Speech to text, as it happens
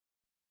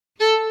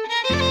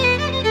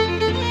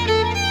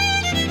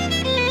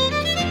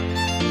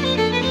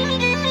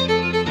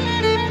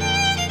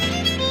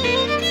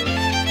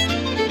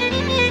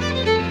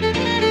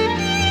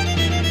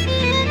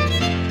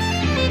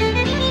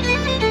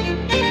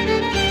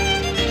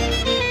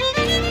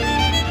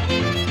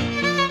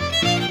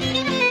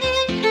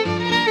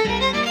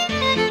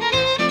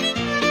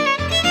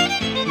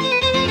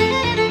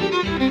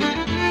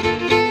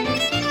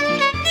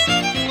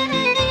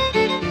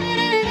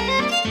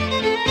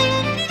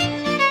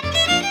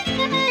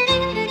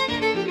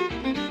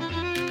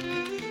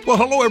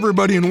Well, hello,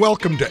 everybody, and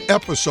welcome to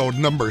episode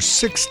number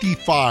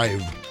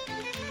 65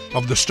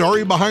 of The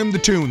Story Behind the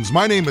Tunes.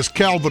 My name is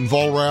Calvin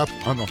Vollrath.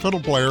 I'm a fiddle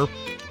player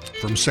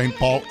from St.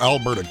 Paul,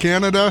 Alberta,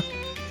 Canada.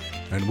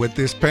 And with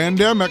this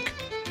pandemic,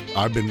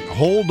 I've been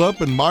holed up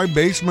in my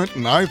basement,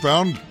 and I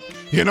found,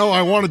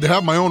 I wanted to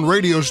have my own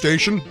radio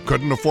station.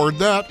 Couldn't afford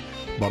that.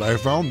 But I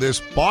found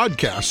this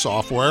podcast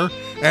software,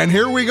 and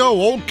here we go.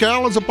 Old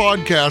Cal is a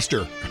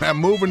podcaster. I'm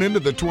moving into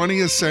the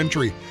 20th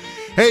century.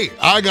 Hey,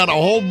 I got a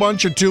whole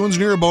bunch of tunes,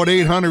 near about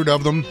 800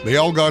 of them. They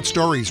all got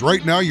stories.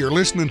 Right now, you're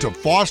listening to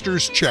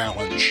Foster's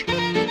Challenge.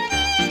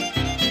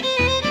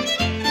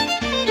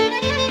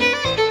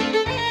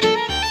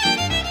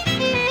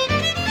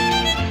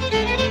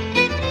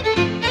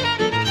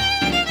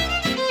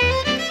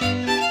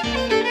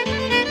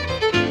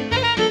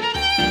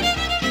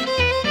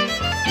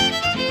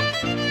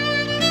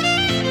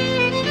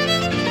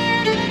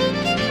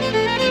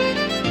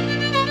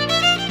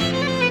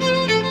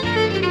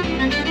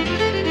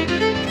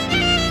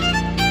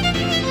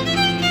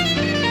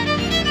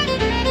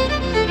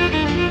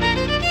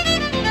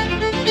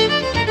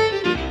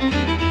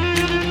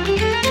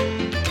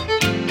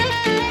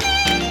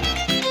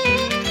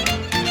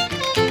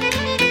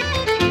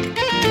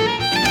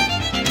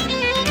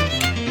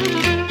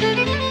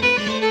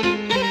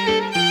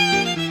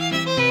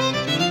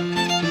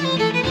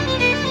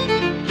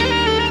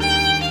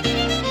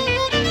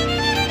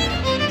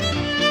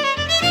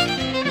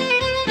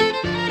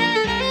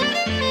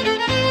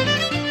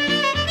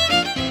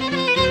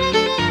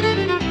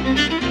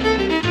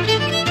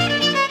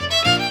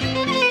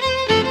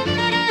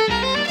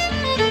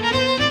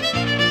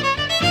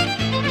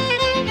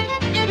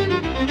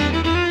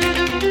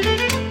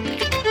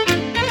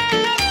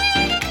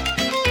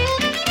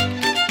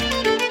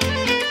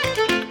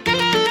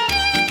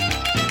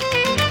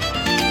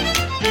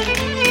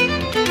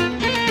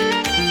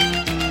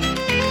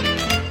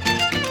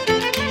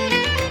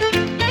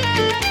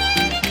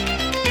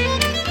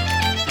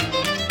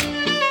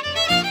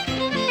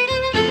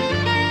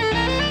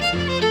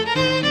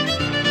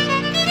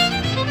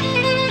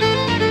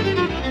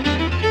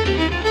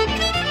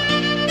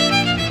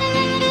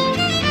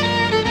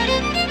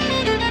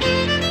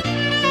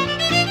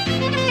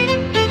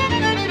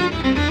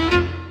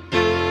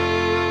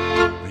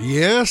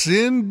 Yes,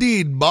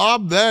 indeed,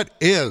 Bob, that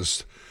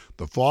is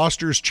the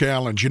Foster's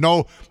Challenge.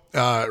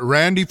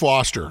 Randy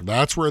Foster,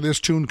 that's where this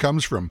tune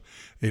comes from.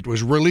 It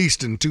was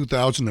released in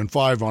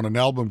 2005 on an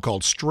album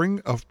called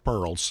String of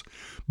Pearls.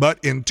 But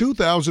in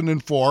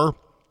 2004,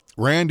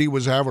 Randy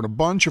was having a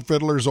bunch of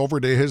fiddlers over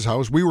to his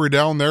house. We were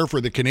down there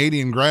for the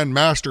Canadian Grand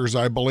Masters,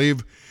 I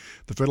believe,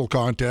 the fiddle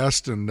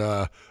contest, and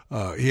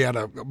he had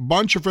a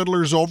bunch of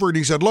fiddlers over, and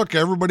he said, look,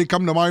 everybody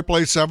come to my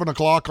place 7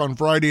 o'clock on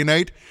Friday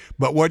night,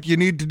 but what you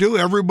need to do,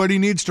 everybody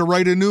needs to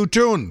write a new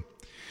tune.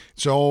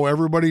 So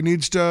everybody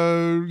needs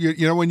to,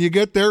 when you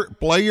get there,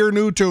 play your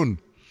new tune.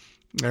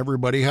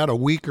 Everybody had a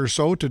week or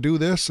so to do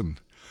this,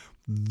 and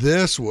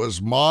this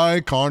was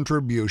my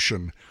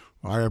contribution.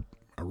 I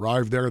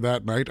arrived there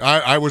that night.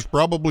 I was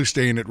probably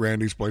staying at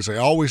Randy's place. I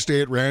always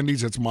stay at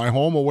Randy's. It's my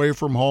home away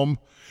from home.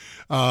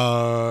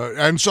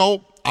 And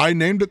so I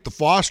named it the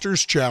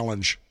Foster's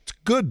Challenge. It's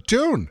a good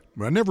tune.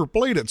 I never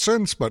played it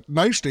since, but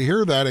nice to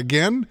hear that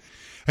again.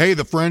 Hey,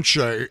 the French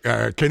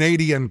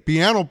Canadian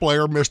piano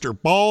player, Mr.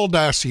 Paul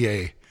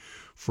Dacier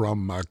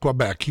from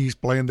Quebec. He's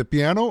playing the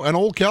piano, and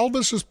old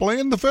Calvis is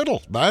playing the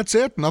fiddle. That's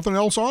it. Nothing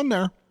else on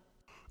there.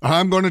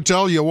 I'm going to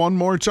tell you one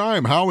more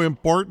time how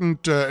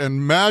important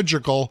and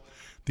magical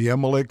the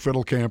Emma Lake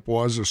Fiddle Camp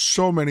was. There's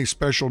so many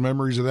special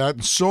memories of that,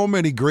 and so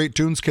many great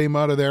tunes came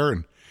out of there,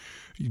 and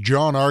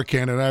John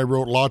Arcand and I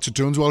wrote lots of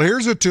tunes. Well,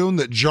 here's a tune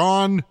that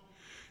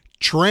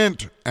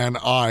Trent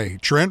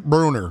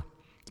Bruner,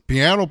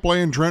 piano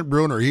playing Trent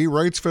Bruner, he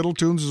writes fiddle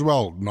tunes as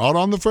well. Not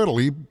on the fiddle.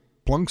 He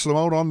plunks them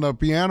out on the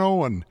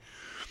piano, and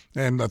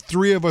the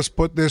three of us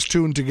put this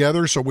tune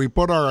together. So we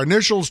put our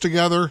initials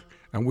together,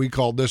 and we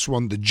called this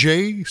one the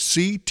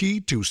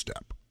JCT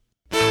Two-Step.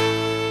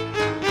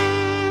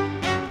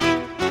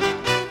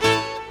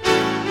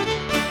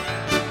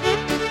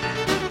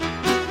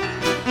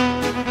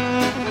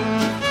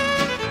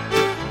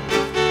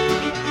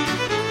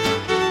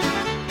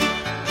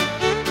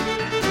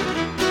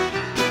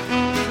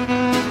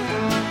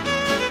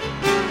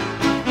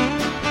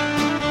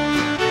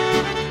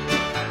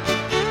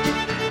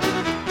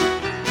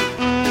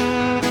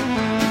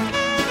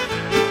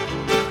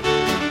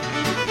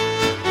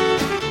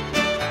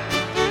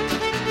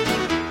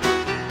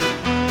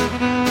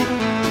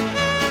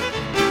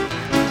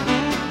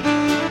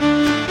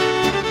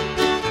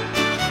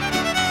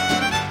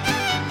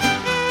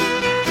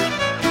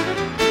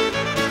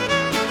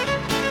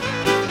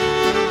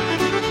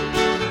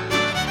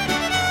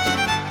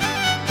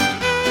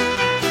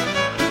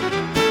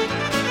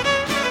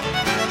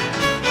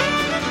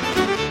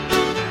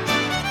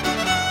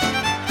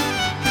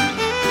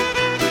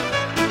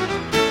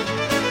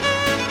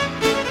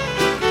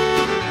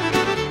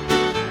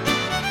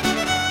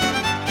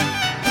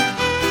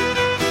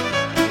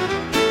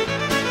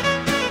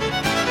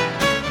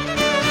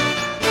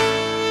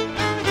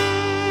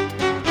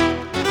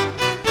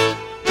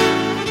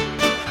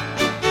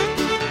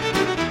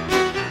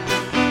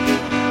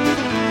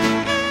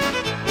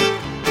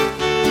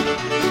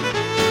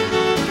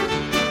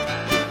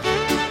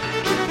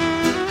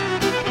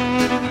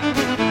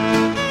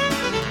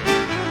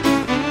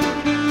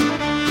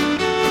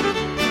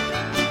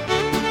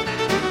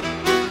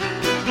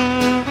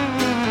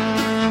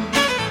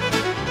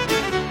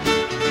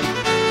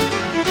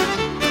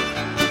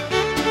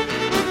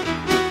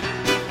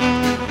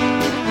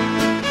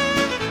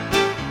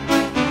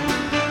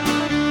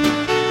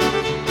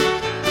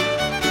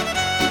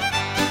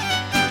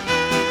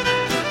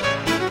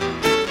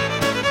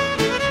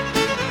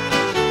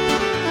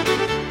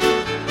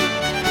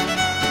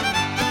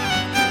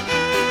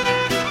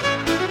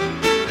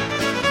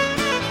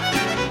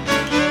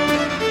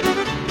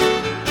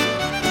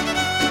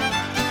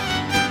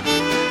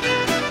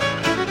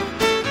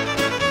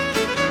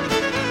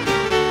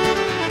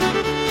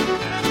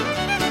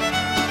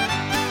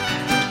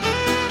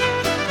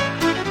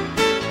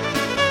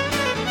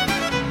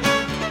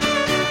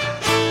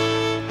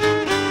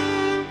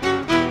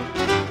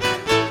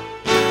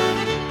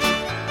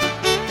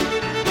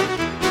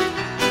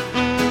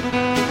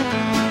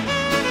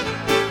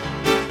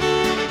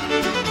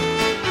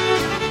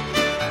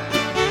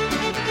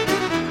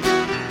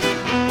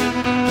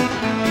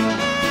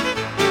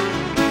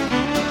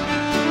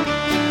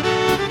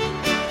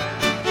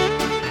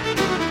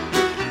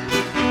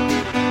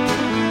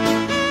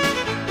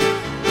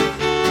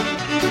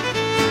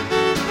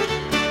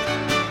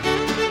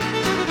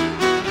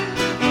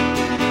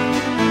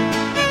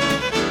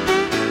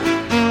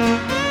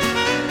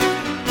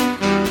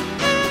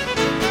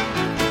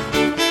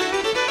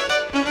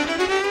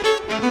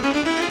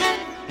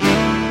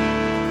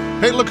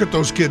 Hey, look at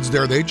those kids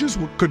there. They just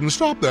couldn't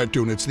stop that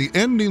tune. It's the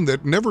ending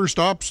that never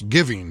stops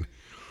giving.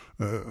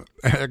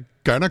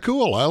 Kind of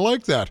cool. I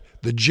like that.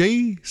 The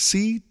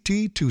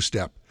JCT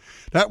two-step.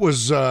 That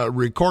was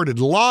recorded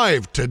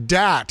live to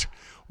dat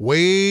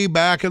way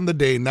back in the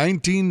day,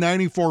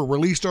 1994,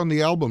 released on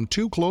the album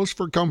Too Close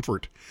for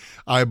Comfort.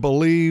 I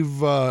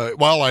believe,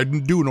 I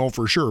do know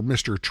for sure,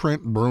 Mr.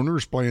 Trent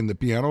Bruner's playing the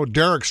piano.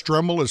 Derek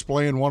Stremmel is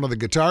playing one of the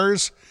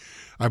guitars.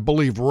 I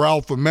believe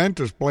Ralph Ament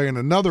is playing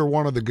another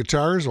one of the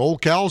guitars.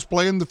 Old Cal's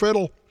playing the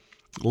fiddle.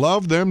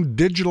 Love them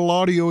digital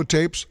audio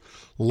tapes.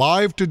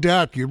 Live to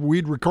dat.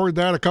 We'd record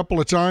that a couple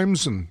of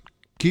times and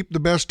keep the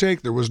best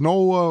take. There was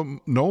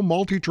no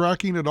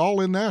multi-tracking at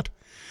all in that.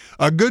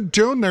 A good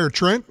tune there,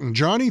 Trent and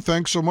Johnny.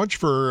 Thanks so much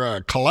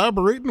for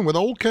collaborating with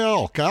Old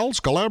Cal.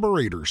 Cal's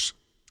Collaborators.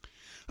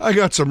 I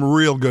got some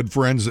real good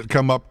friends that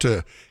come up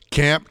to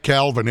Camp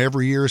Calvin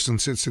every year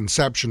since its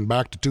inception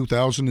back to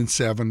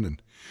 2007.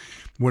 And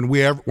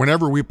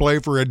whenever we play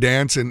for a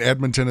dance in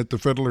Edmonton at the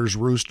Fiddler's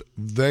Roost,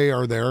 they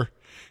are there.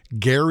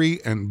 Gary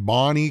and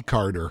Bonnie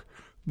Carter.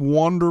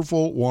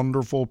 Wonderful,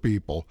 wonderful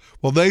people.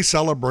 Well, they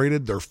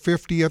celebrated their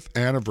 50th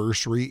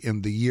anniversary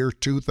in the year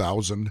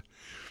 2000,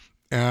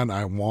 and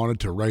I wanted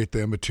to write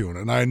them a tune.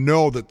 And I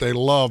know that they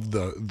love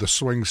the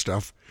swing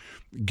stuff.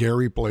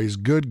 Gary plays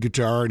good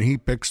guitar, and he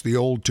picks the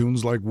old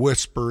tunes like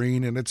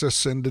Whispering, and It's a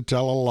Sin to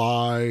Tell a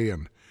Lie,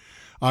 and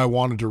I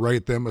wanted to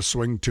write them a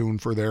swing tune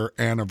for their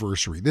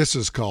anniversary. This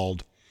is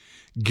called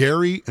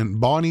Gary and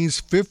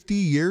Bonnie's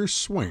 50-Year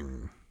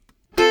Swing.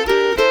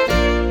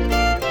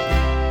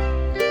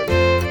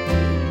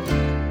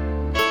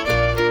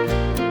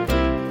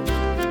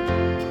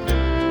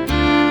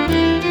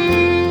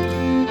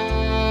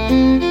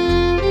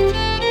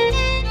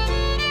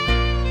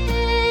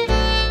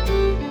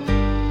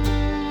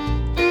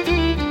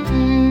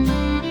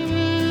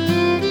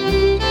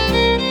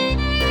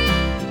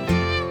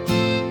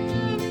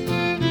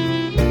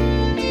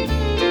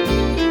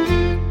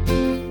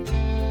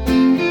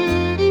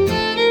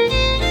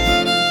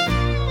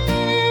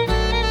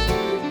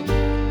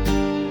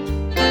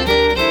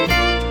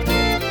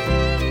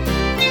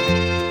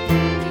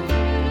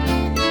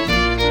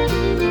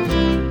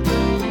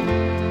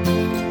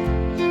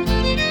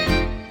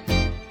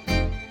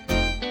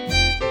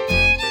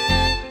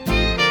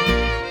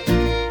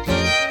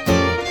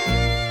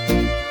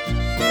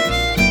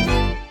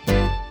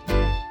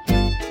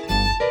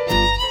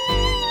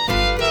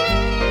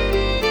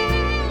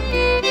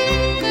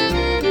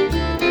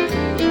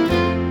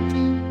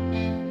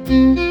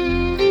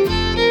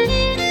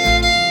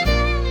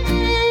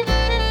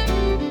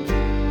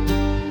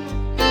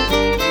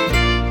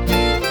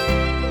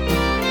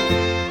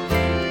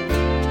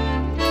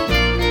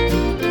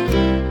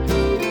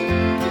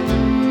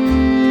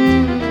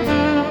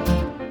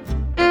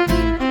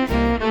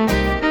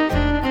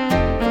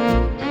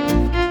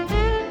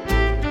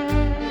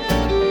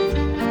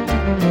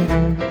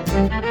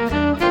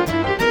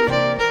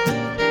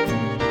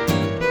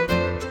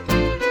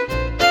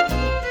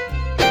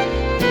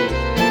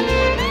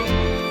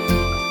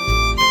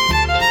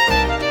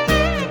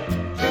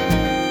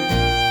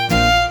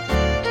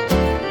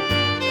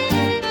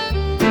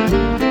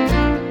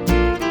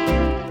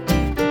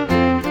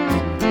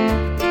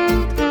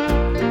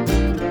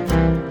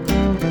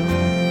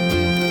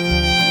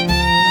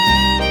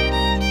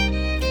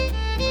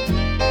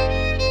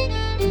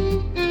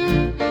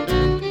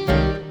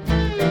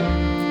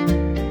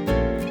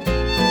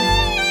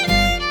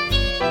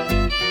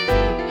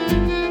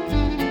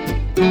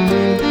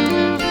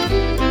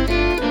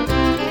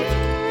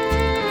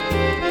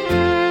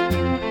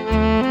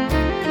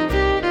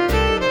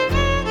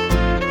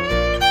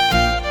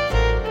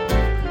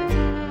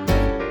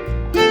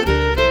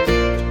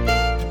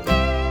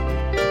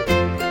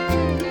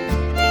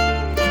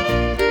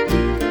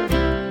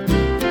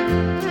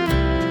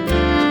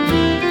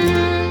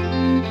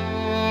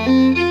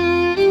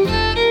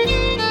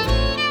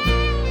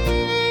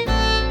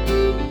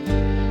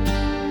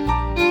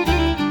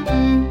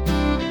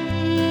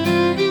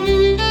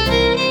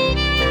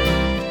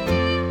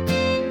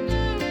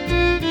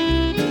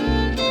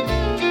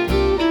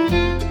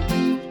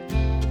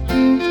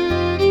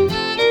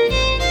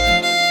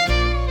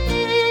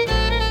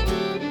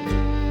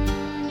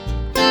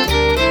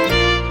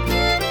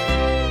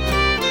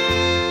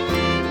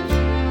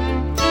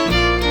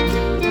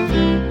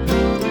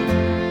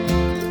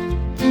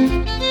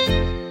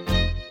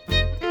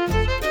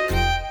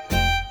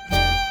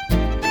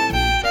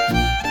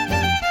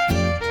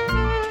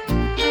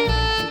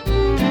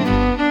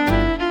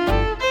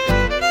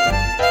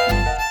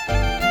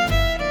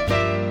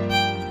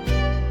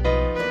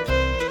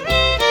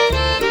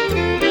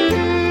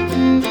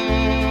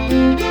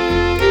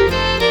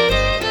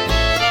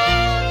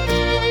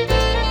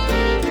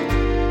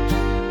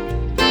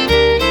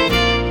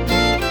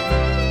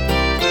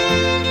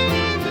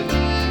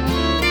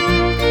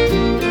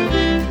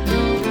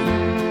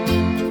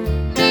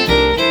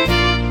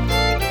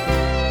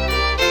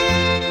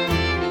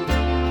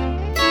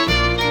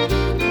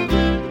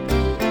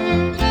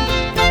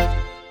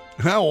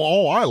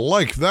 I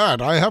like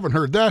that. I haven't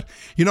heard that.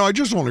 I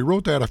just only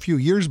wrote that a few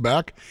years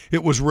back.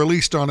 It was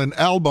released on an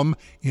album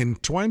in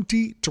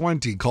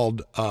 2020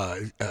 called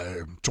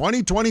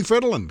 2020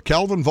 Fiddlin',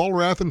 Calvin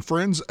Vollrath and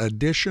Friends,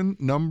 edition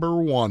number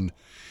 1.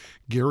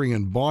 Gary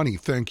and Bonnie,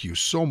 thank you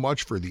so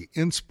much for the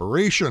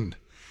inspiration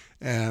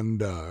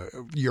and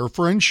your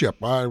friendship.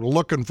 I'm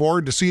looking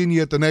forward to seeing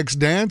you at the next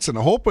dance and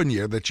hoping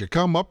that you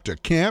come up to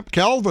Camp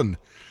Calvin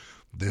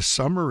this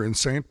summer in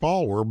St.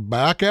 Paul. We're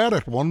back at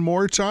it one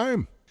more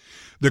time.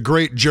 The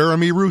great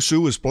Jeremy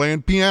Russo is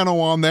playing piano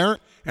on there,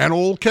 and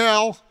old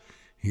Cal,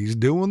 he's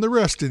doing the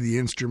rest of the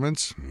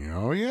instruments.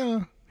 Oh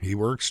yeah, he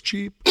works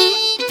cheap.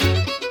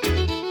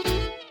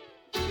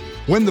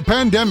 When the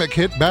pandemic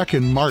hit back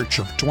in March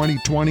of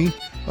 2020,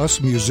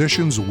 us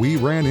musicians, we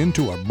ran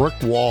into a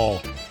brick wall.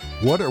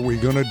 What are we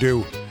going to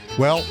do?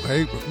 Well,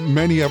 hey,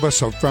 many of us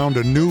have found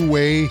a new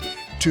way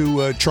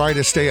to try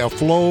to stay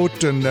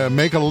afloat and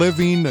make a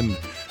living, and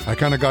I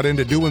kind of got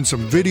into doing some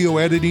video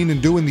editing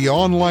and doing the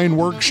online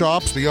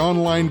workshops, the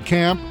online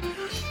camp,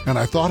 and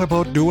I thought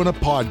about doing a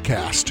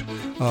podcast,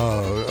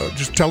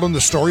 just telling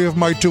the story of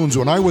my tunes.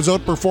 When I was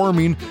out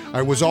performing,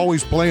 I was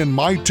always playing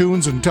my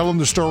tunes and telling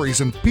the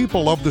stories, and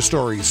people love the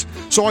stories.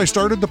 So I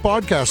started the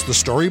podcast, The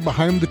Story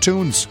Behind the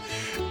Tunes,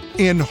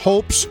 in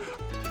hopes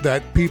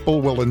that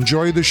people will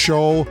enjoy the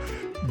show,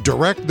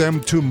 direct them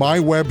to my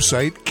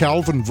website,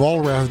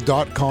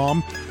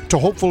 calvinvollrath.com, to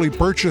hopefully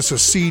purchase a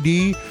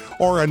CD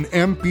or an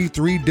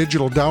MP3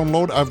 digital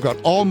download. I've got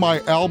all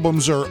my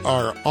albums are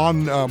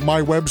on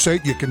my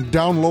website. You can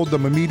download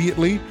them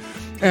immediately.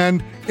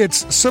 And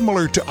it's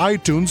similar to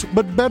iTunes,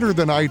 but better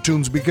than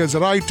iTunes, because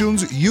at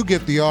iTunes, you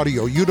get the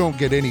audio. You don't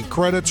get any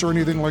credits or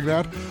anything like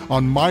that.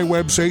 On my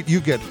website, you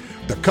get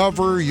the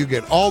cover, you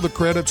get all the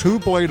credits, who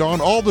played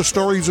on, all the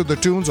stories of the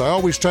tunes. I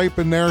always type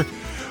in there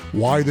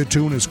why the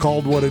tune is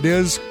called what it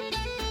is.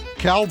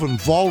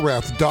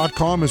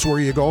 CalvinVollrath.com is where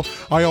you go.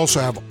 I also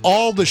have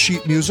all the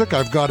sheet music.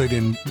 I've got it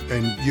in,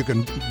 and you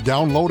can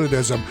download it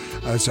as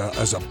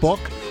a book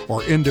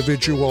or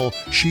individual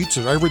sheets.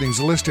 Everything's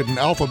listed in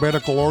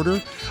alphabetical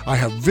order. I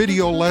have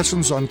video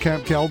lessons on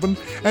Camp Calvin.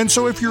 And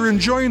so if you're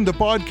enjoying the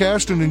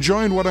podcast and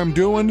enjoying what I'm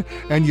doing,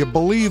 and you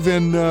believe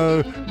in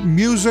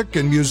music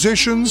and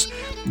musicians,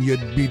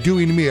 you'd be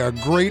doing me a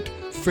great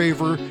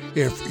favor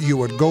if you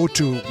would go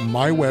to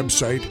my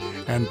website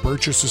and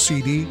purchase a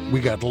CD.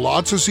 We got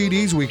lots of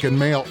CDs we can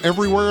mail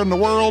everywhere in the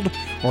world,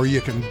 or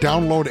you can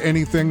download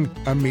anything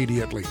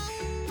immediately.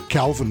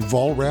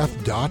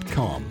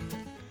 CalvinVollrath.com.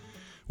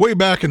 Way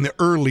back in the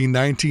early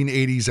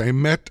 1980s, I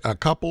met a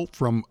couple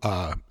from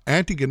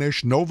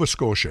Antigonish, Nova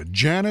Scotia,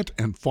 Janet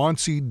and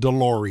Fonzie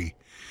Delory.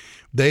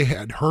 They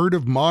had heard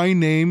of my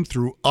name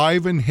through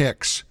Ivan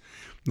Hicks.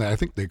 Now, I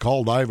think they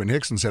called Ivan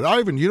Hicks and said,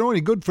 "Ivan, you know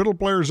any good fiddle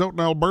players out in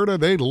Alberta?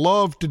 They'd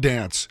love to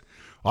dance."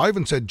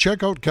 Ivan said,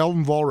 "Check out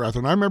Calvin Vollrath."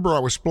 And I remember I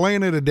was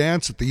playing at a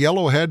dance at the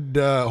Yellowhead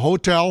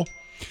Hotel.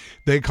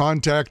 They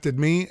contacted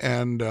me,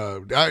 and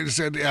I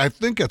said, "I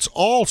think it's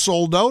all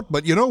sold out,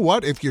 but you know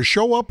what? If you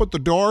show up at the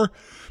door,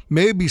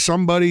 maybe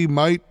somebody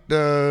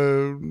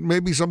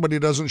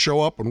doesn't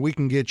show up and we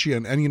can get you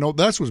in." And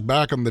that was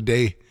back in the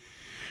day.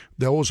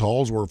 Those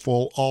halls were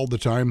full all the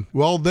time.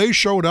 Well, they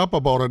showed up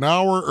about an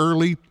hour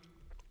early.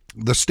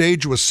 The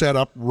stage was set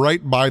up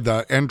right by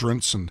the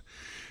entrance, and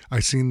I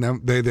seen them.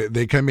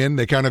 They come in.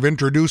 They kind of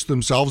introduced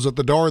themselves at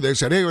the door. They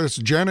said, "Hey, it's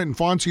Janet and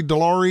Fonzie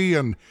Delory,"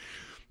 and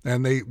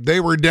they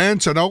were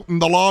dancing out in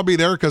the lobby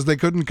there because they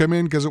couldn't come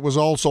in because it was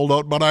all sold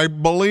out. But I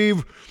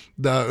believe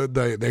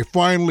they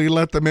finally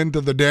let them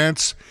into the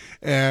dance,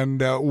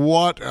 and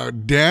what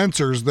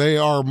dancers they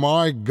are!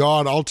 My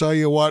God, I'll tell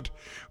you what.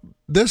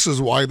 This is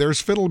why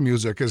there's fiddle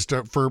music, is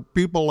for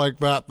people like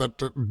that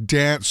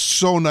dance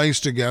so nice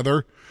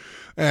together.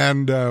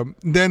 And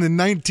then in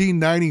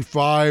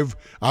 1995,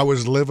 I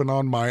was living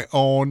on my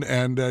own,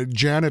 and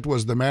Janet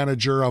was the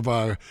manager of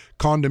a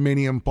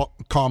condominium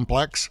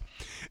complex.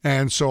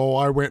 And so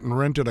I went and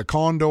rented a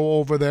condo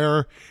over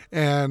there,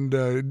 and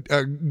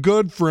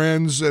good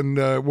friends. And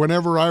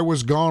whenever I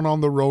was gone on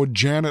the road,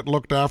 Janet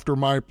looked after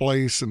my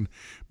place and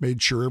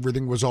made sure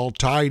everything was all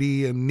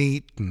tidy and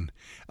neat. And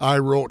I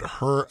wrote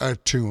her a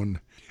tune.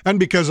 And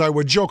because I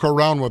would joke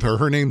around with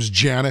her name's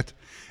Janet.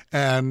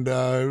 And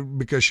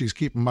because she's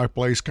keeping my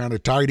place kind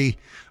of tidy,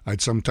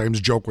 I'd sometimes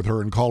joke with her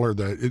and call her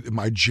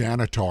my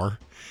janitor.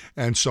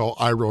 And so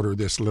I wrote her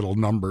this little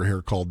number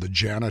here called the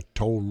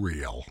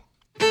Janitorial.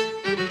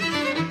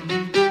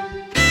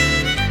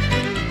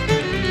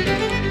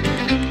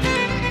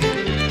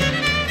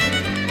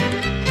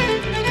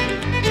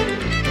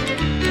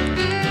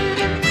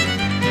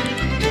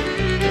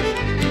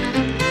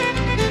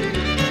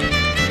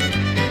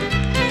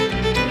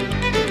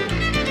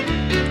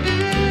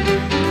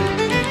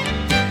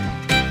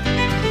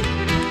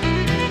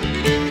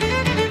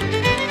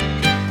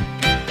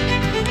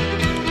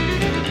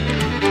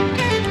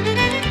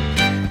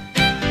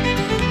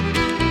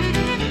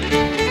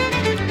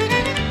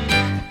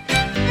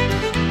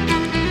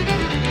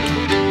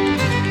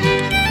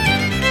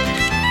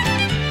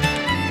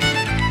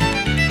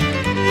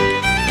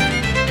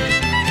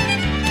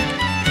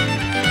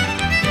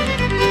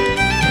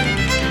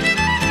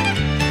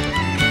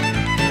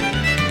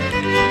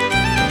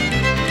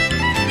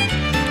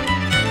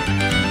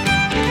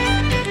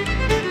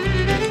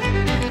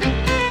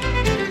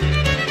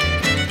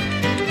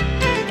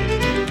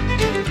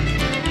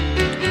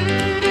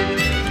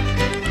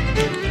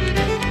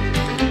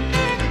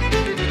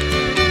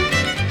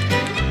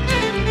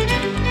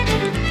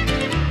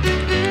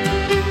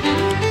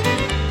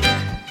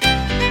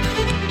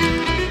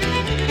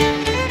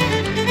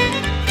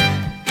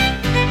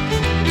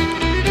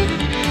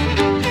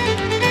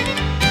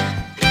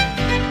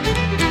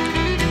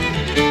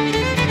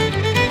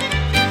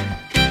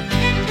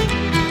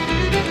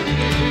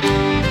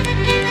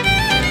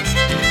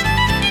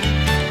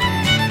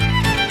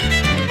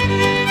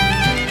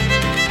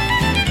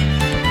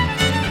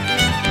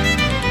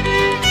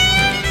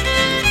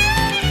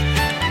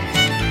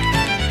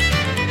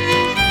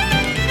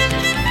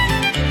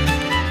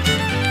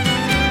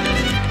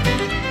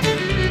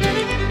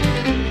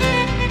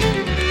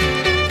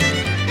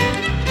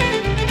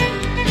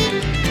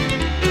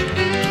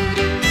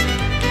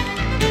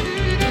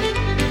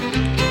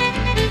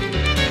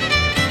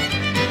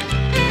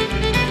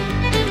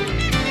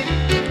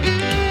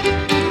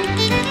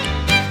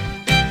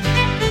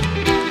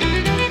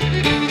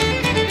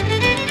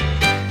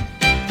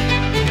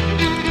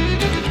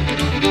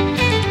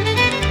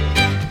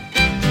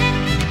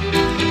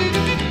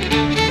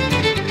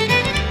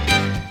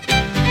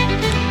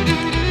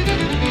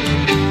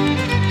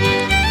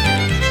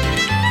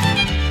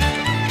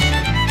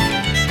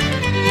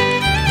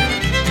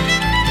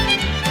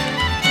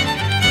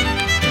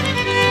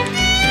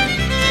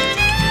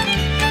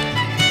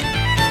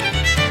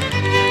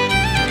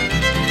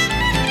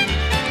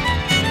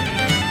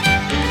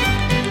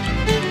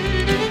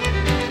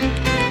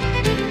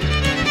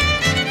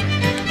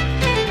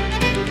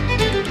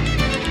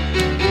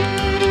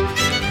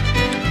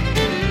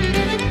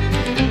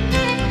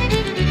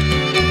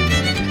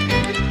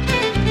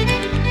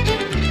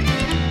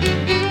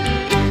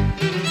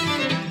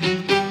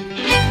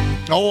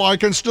 Oh, I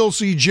can still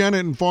see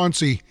Janet and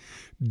Fonzie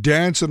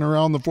dancing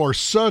around the floor.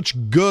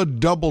 Such good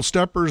double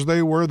steppers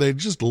they were. They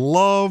just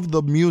loved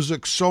the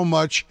music so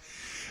much.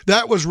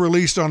 That was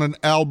released on an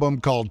album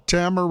called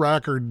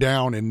Tamaracker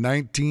Down in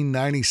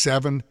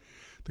 1997.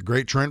 The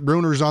great Trent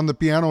Bruner's on the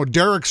piano.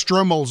 Derek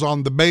Strimmel's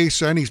on the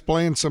bass, and he's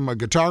playing some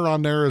guitar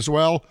on there as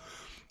well.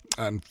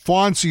 And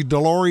Fonzie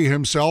Delory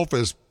himself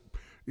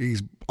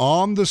he's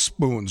on the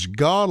spoons.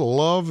 Gotta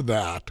love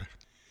that.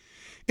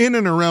 In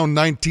and around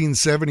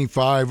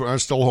 1975, I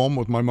was still home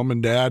with my mom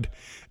and dad.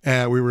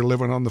 We were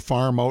living on the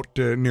farm out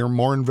near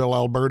Morinville,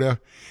 Alberta.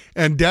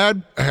 And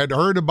Dad had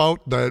heard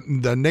about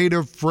the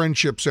Native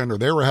Friendship Center.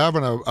 They were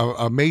having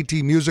a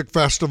Métis music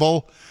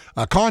festival,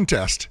 a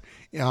contest.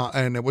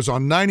 And it was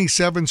on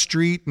 97th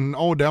Street and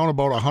down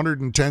about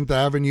 110th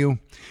Avenue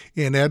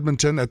in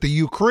Edmonton at the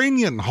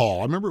Ukrainian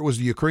Hall. I remember it was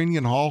the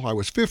Ukrainian Hall. I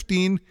was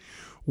 15.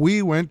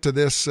 We went to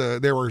this,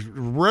 there were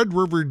Red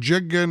River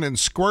jigging and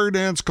square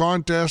dance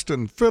contest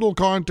and fiddle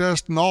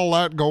contest and all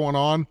that going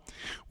on.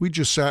 We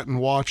just sat and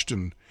watched,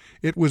 and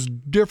it was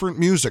different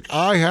music.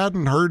 I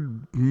hadn't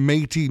heard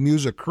Métis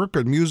music,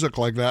 crooked music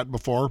like that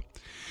before.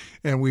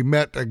 And we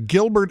met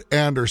Gilbert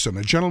Anderson,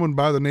 a gentleman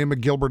by the name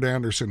of Gilbert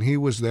Anderson. He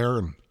was there,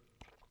 and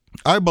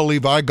I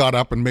believe I got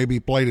up and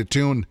maybe played a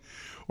tune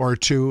or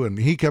two, and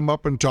he came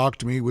up and talked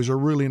to me. He was a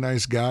really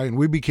nice guy, and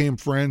we became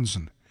friends.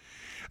 And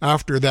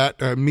after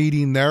that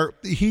meeting there,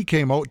 he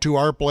came out to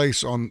our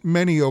place on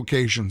many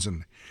occasions,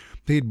 and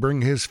he'd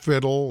bring his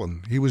fiddle,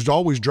 and he was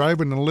always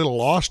driving a little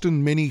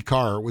Austin Mini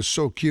car. It was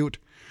so cute.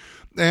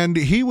 And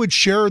he would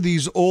share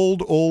these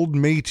old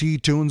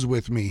Métis tunes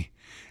with me.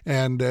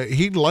 And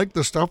he liked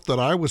the stuff that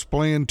I was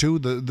playing too,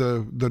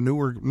 the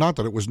newer, not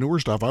that it was newer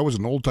stuff. I was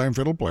an old-time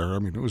fiddle player. I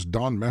mean, it was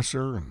Don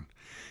Messer and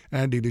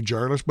Andy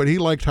DeJarlis, but he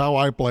liked how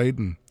I played.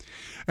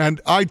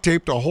 And I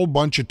taped a whole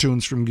bunch of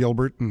tunes from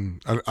Gilbert,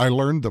 and I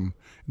learned them.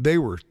 They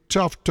were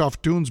tough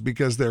tones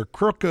because they're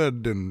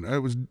crooked, and it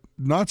was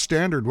not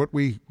standard what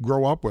we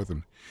grow up with.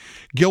 And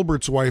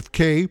Gilbert's wife,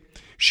 Kay,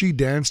 she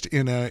danced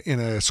in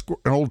an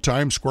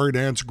old-time square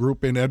dance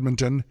group in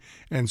Edmonton,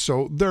 and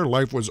so their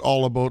life was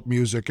all about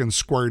music and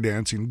square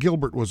dancing.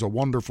 Gilbert was a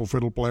wonderful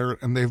fiddle player,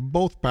 and they've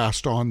both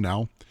passed on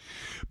now.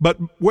 But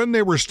when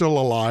they were still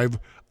alive,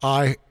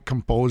 I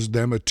composed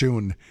them a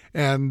tune,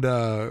 and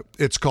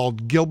it's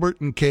called Gilbert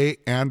and Kay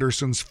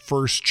Anderson's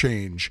First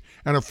Change.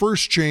 And a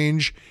first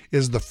change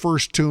is the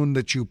first tune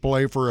that you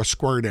play for a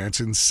square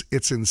dance.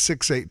 It's in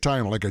 6/8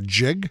 time, like a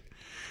jig.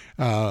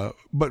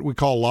 But we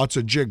call lots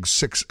of jigs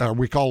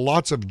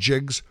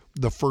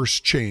the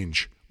first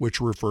change,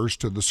 which refers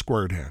to the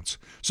square dance.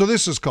 So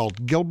this is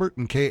called Gilbert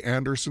and Kay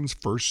Anderson's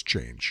First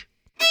Change.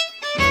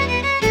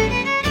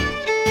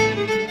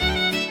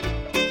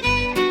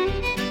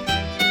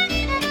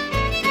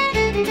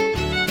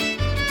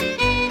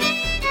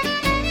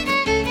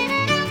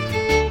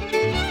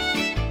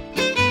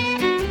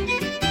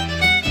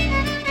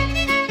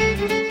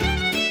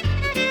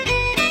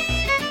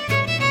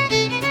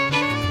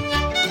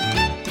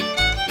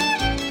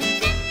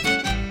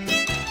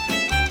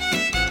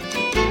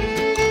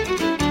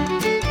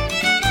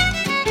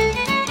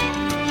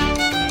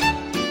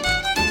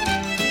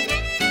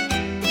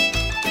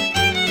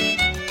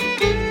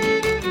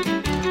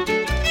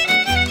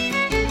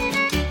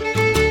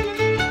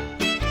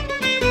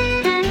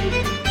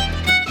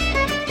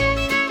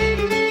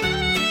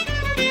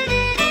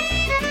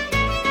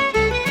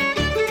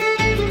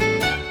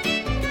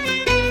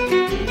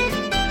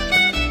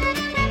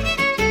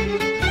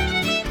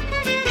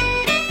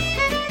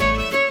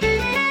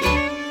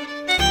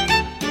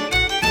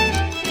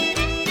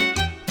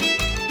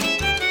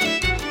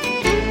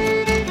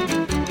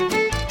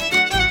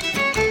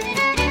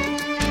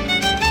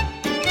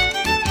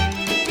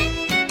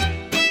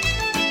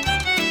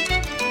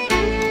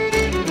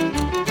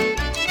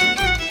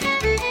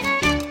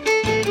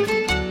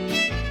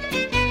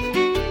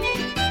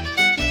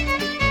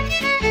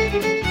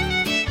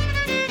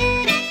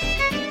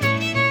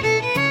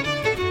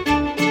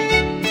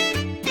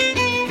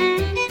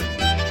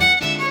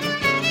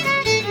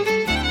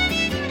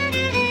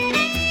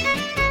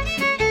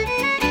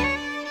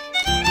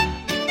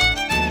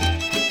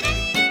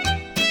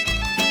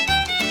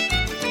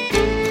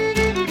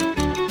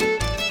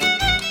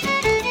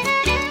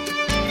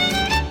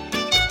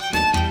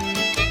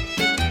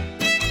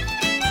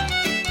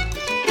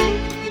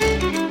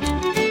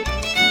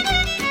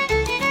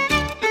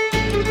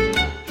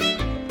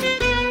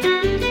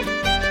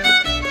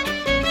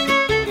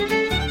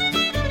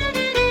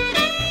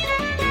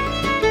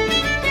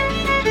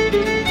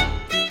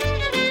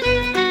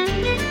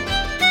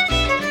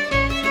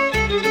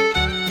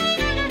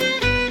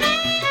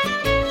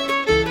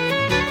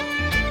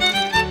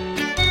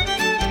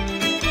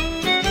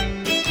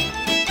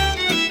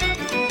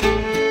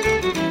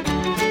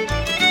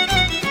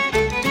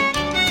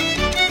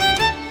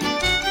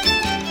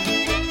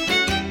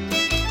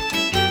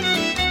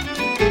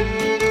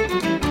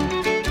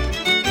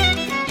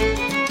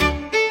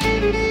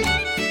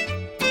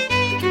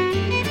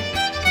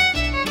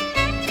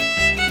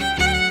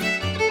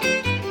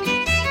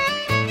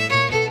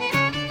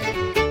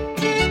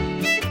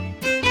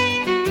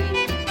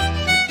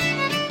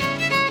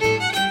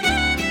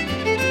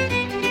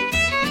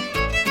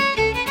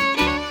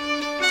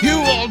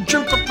 all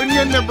jumped up and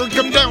you never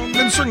come down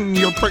and swing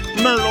your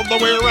partner all the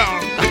way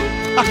around.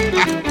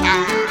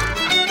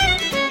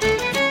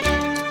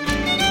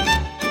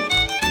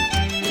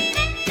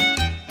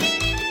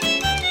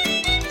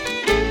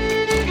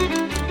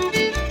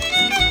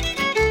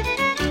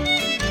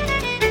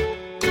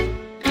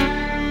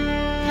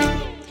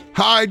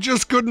 I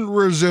just couldn't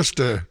resist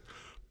to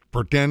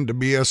pretend to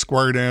be a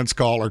square dance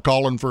caller,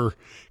 calling for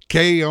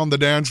Kay on the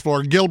dance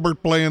floor,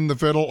 Gilbert playing the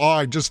fiddle. Oh,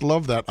 I just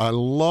love that. I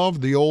love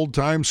the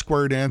old-time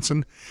square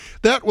dancing.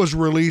 That was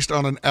released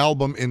on an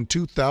album in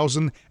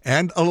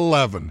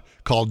 2011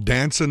 called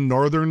Dancin'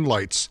 Northern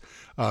Lights.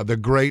 The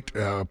great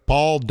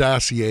Paul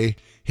Dacier,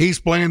 he's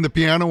playing the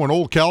piano, and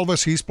old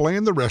Calvis, he's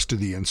playing the rest of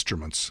the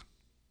instruments.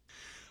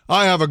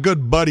 I have a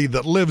good buddy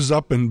that lives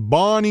up in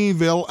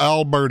Bonnyville,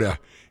 Alberta.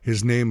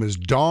 His name is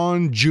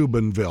Don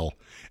Jubenville.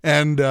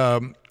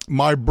 And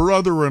my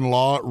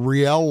brother-in-law,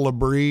 Riel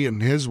Labrie,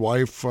 and his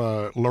wife,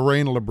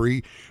 Lorraine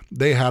Labrie,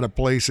 they had a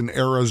place in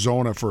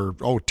Arizona for,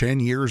 10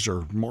 years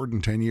or more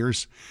than 10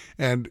 years.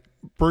 And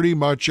pretty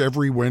much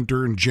every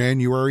winter in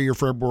January or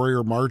February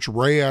or March,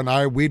 Ray and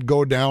I, we'd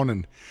go down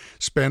and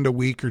spend a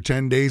week or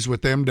 10 days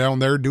with them down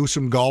there, do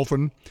some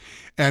golfing.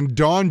 And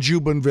Don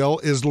Jubenville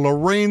is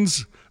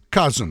Lorraine's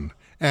cousin.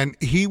 And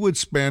he would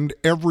spend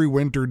every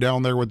winter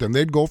down there with them.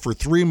 They'd go for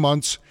 3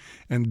 months,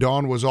 and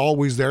Don was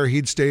always there.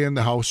 He'd stay in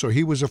the house, so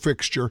he was a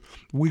fixture.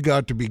 We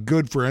got to be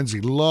good friends. He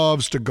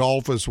loves to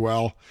golf as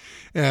well,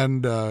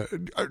 and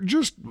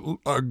just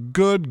a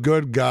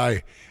good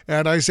guy.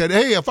 And I said,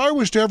 hey, if I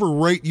was to ever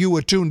write you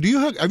a tune,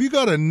 have you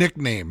got a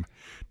nickname?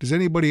 Does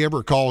anybody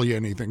ever call you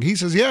anything? He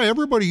says, yeah,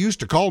 everybody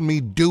used to call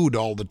me Dude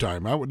all the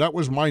time. That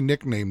was my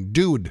nickname,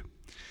 Dude.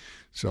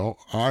 So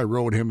I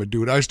wrote him a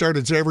dude. I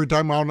started saying every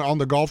time on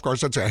the golf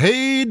course, I'd say,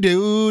 hey,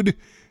 dude.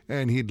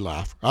 And he'd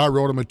laugh. I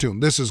wrote him a tune.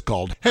 This is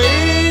called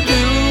Hey,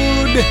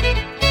 Dude.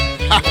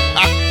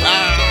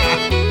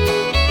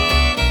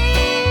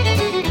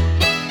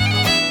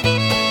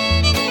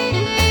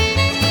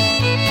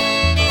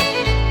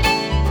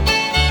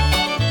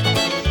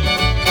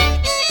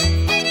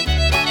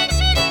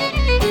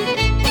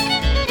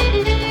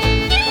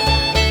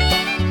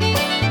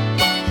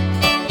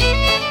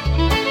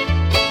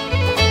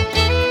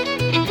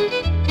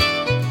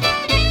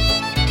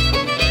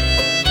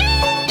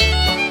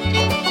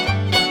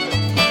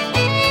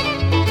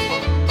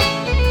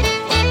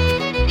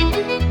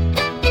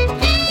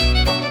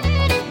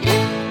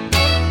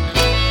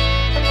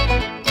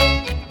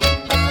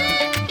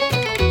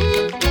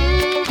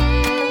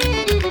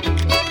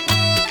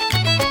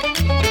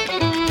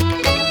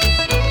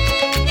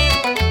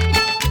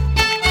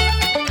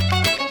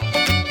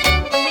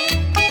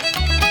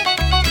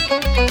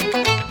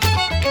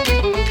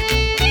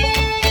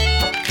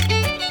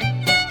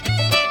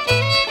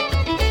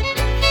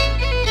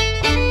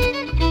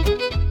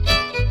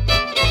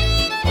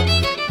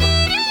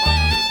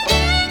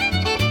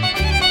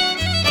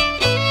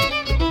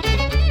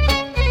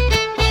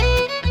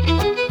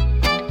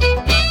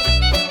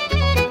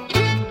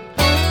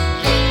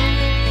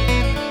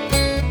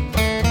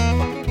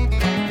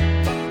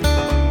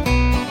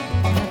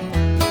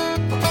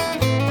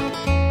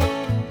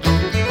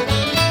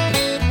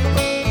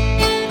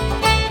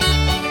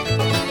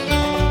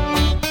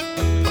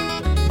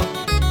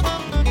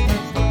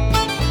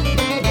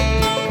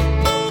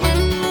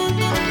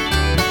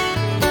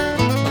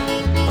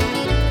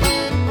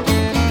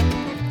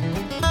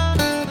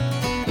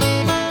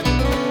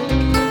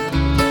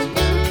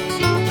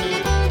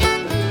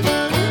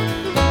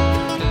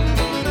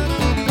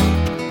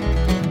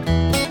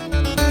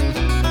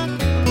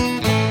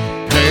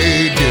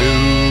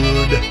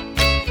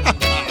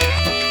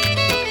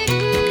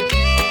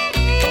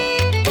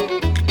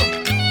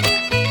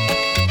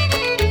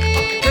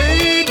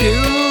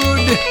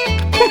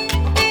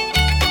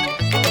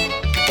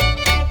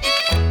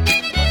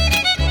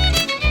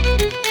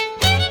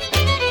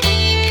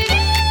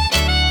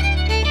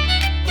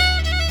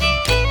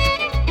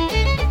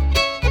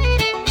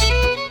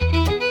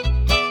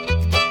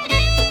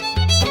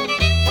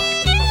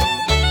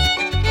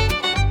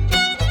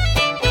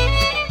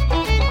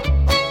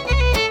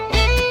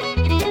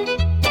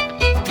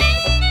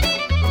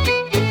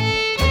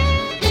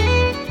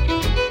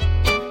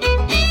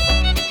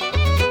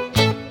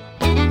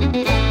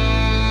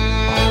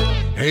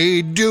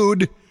 Hey,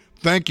 dude,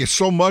 thank you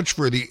so much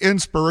for the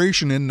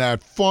inspiration in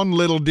that fun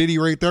little ditty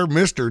right there.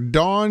 Mr.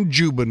 Don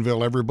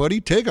Jubenville, everybody.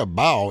 Take a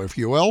bow, if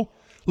you will.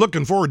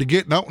 Looking forward to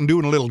getting out and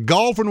doing a little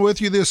golfing with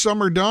you this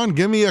summer, Don.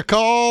 Give me a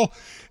call,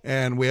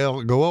 and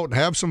we'll go out and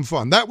have some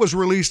fun. That was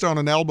released on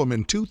an album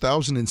in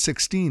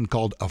 2016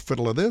 called A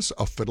Fiddle of This,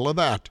 A Fiddle of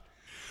That.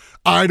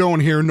 I don't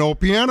hear no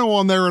piano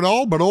on there at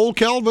all, but old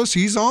Calvis,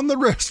 he's on the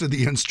rest of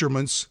the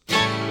instruments.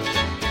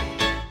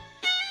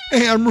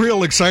 Hey, I'm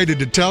real excited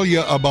to tell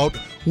you about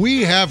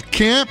we have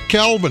Camp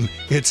Calvin.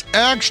 It's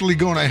actually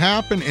going to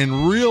happen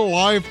in real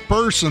life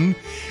person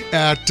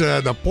at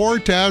the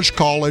Portage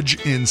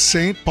College in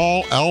St.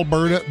 Paul,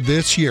 Alberta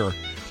this year.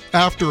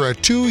 After a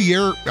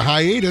 2-year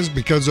hiatus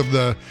because of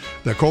the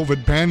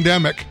COVID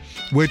pandemic,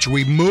 which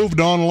we moved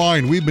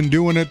online. We've been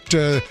doing it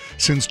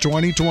since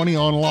 2020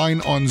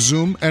 online on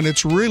Zoom, and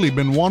it's really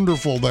been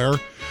wonderful there.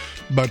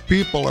 But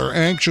people are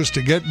anxious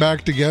to get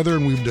back together,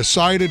 and we've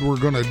decided we're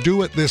going to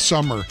do it this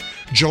summer,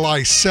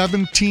 July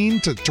 17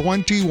 to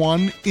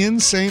 21 in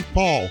St.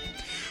 Paul.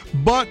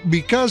 But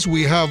because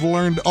we have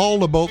learned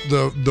all about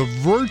the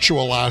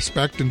virtual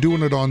aspect and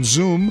doing it on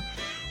Zoom,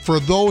 for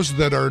those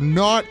that are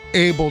not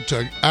able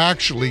to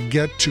actually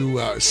get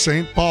to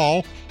St.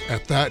 Paul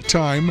at that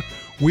time,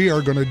 we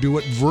are going to do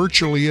it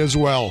virtually as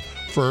well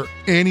for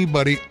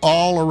anybody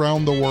all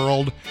around the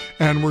world,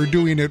 and we're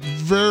doing it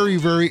very,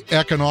 very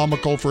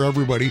economical for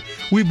everybody.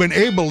 We've been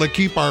able to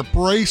keep our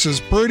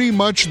prices pretty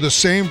much the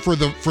same for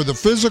the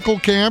physical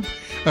camp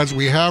as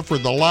we have for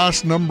the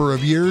last number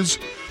of years.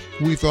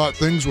 We thought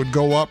things would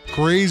go up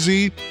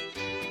crazy.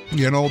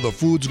 You know, the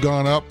food's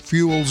gone up,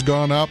 fuel's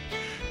gone up,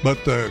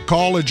 but the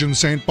college in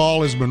St.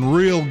 Paul has been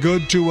real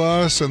good to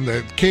us, and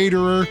the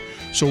caterer,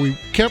 so we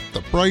kept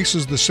the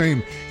prices the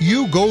same.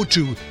 You go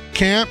to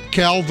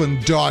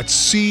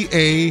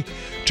campcalvin.ca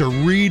to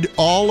read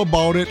all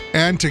about it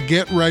and to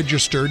get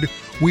registered.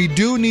 We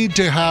do need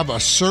to have a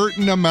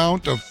certain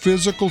amount of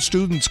physical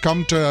students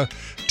come to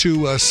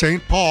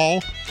St.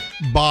 Paul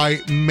by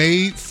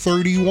May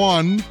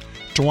 31,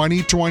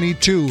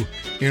 2022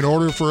 in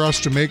order for us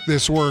to make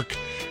this work.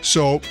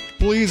 So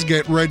please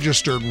get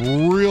registered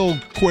real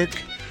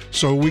quick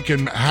so we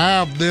can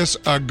have this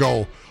a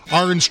go.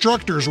 Our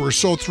instructors were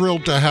so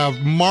thrilled to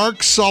have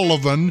Mark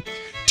Sullivan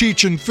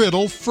teaching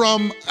fiddle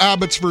from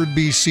Abbotsford,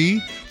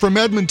 BC. From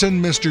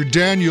Edmonton, Mr.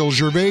 Daniel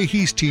Gervais,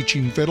 he's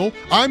teaching fiddle.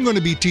 I'm going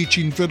to be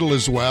teaching fiddle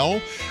as well.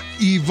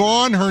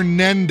 Yvonne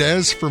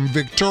Hernandez from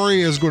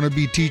Victoria is going to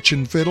be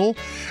teaching fiddle.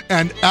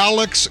 And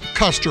Alex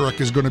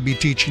Kusterik is going to be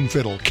teaching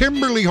fiddle.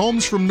 Kimberly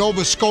Holmes from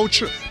Nova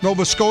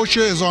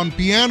Scotia is on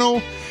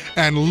piano.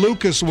 And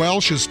Lucas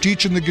Welsh is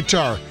teaching the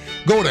guitar.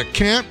 Go to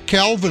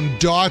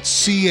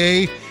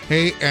campcalvin.ca.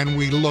 Hey, and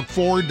we look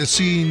forward to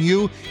seeing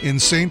you in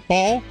St.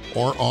 Paul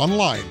or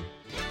online.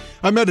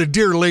 I met a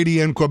dear lady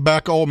in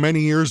Quebec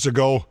many years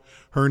ago.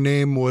 Her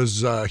name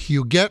was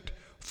Huguette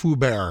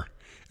Foubert,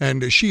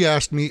 and she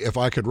asked me if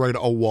I could write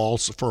a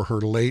waltz for her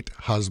late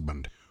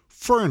husband,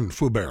 Fern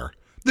Foubert.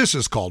 This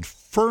is called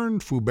Fern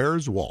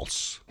Foubert's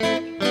Waltz.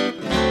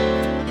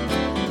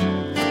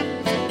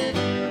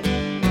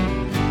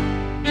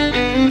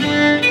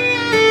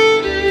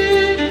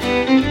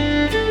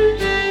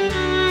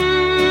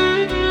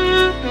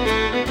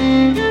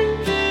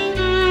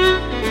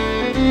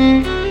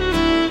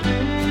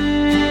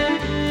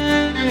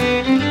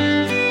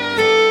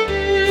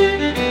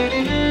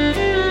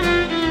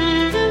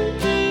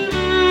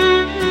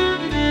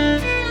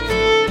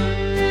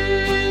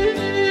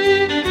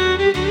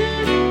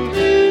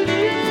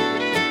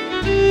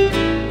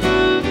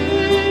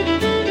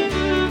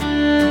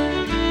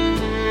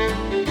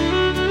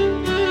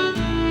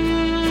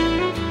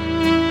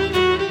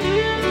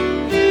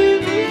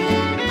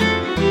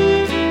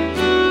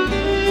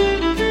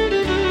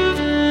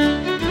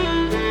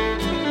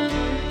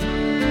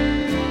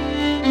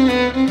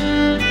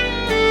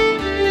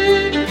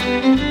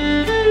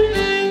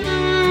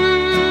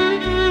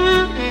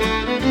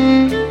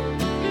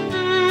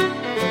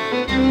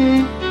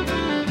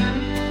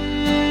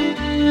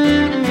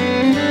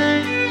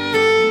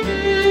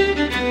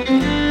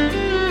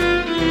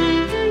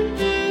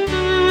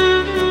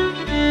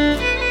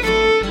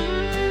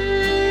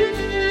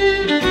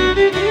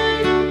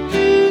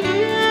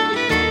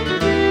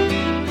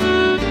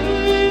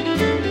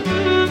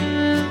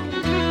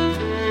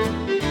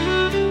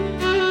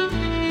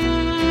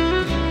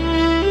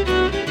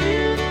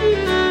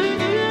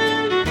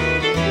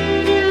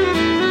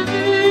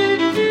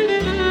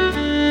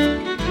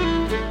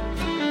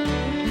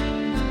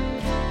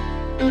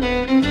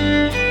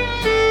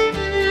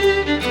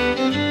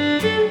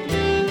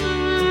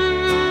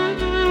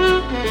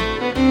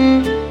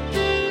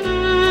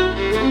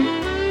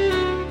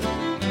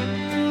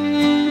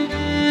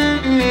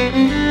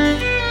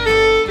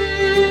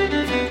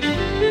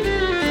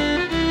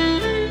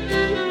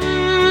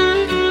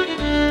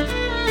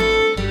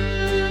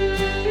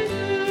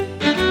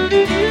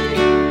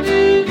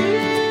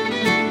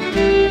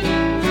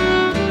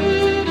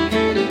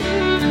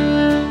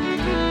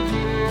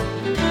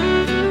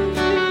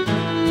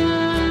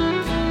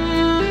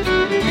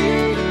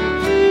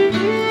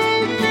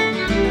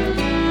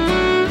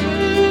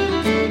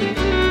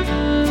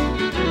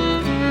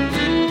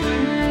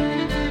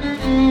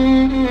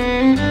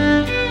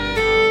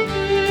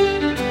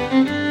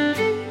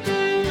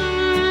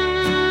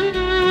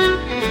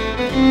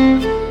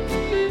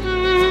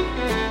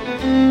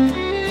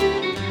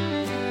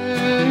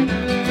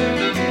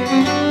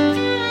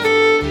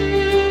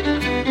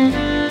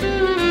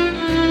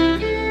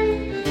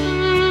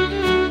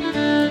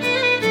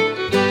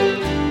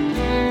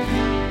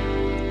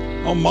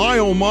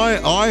 Oh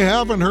my, I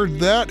haven't heard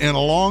that in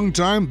a long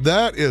time.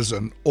 That is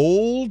an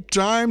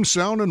old-time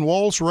sounding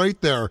waltz right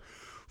there.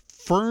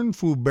 Fern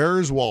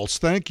Foubert's Waltz.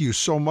 Thank you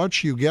so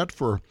much, Huguette,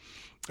 for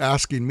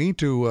asking me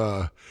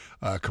to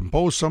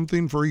compose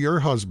something for your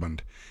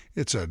husband.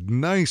 It's a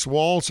nice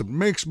waltz. It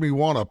makes me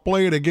want to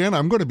play it again.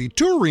 I'm going to be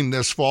touring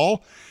this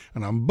fall,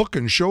 and I'm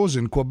booking shows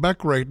in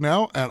Quebec right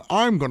now, and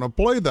I'm going to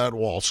play that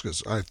waltz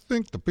because I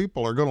think the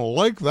people are going to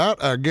like that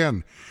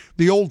again.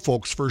 The old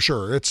folks for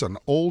sure. It's an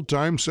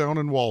old-time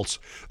sounding waltz.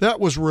 That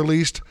was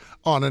released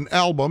on an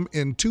album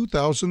in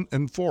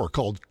 2004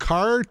 called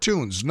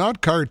Cartoons.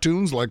 Not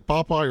cartoons like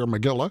Popeye or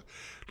Magilla.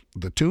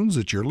 The tunes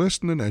that you're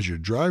listening as you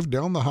drive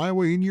down the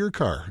highway in your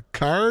car.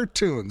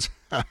 Cartoons.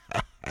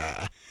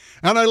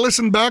 And I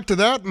listen back to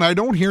that, and I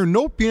don't hear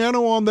no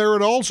piano on there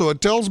at all, so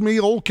it tells me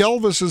old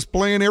Kelvis is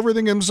playing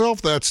everything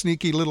himself, that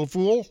sneaky little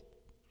fool.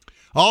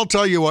 I'll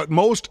tell you what,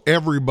 most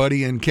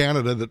everybody in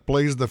Canada that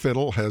plays the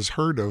fiddle has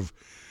heard of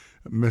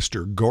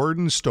Mr.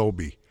 Gordon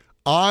Stobbe.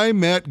 I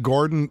met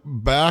Gordon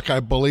back, I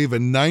believe,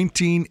 in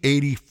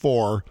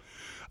 1984.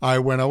 I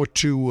went out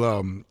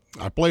to,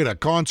 I played a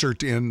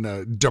concert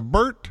in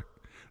Debert,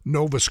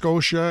 Nova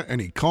Scotia,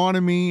 and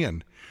Economy,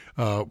 and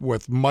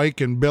with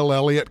Mike and Bill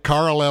Elliott,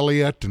 Carl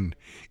Elliott, and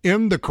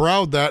in the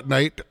crowd that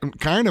night,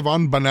 kind of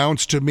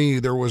unbeknownst to me,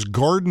 there was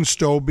Gordon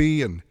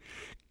Stobbe and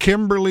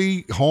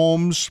Kimberly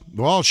Holmes.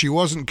 Well, she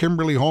wasn't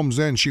Kimberly Holmes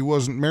then, she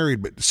wasn't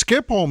married, but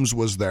Skip Holmes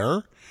was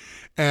there,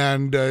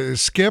 and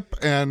Skip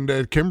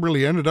and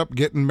Kimberly ended up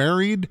getting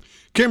married.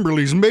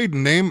 Kimberly's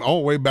maiden name,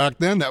 way back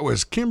then, that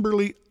was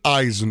Kimberly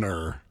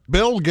Eisner.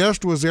 Bill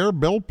Guest was there.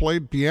 Bill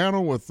played piano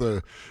with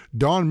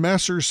Don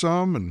Messer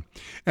some,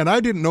 and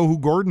I didn't know who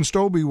Gordon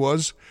Stobbe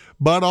was,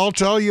 but I'll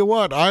tell you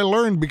what, I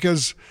learned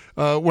because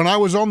when I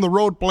was on the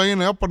road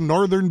playing up in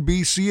northern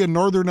BC and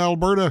northern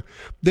Alberta,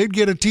 they'd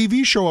get a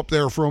TV show up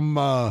there from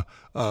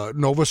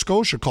Nova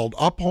Scotia called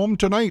Up Home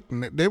Tonight,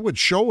 and they would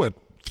show it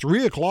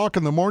 3 o'clock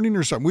in the morning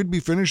or something. We'd be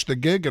finished the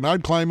gig, and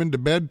I'd climb into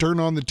bed, turn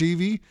on the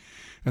TV,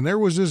 and there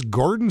was this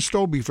Gordon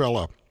Stobbe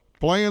fella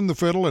playing the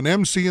fiddle and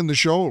emceeing the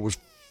show. It was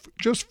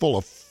just full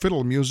of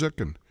fiddle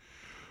music and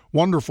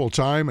wonderful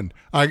time. And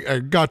I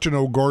got to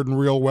know Gordon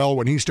real well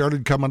when he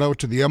started coming out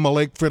to the Emma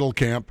Lake Fiddle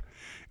Camp,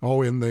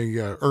 in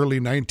the early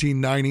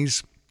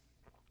 1990s.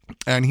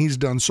 And he's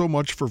done so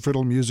much for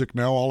fiddle music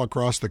now all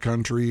across the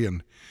country,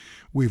 and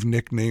we've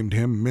nicknamed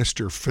him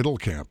Mr. Fiddle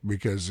Camp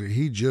because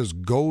he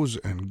just goes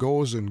and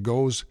goes and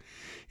goes.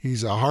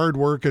 He's a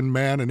hard-working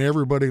man, and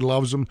everybody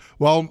loves him.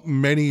 Well,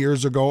 many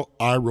years ago,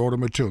 I wrote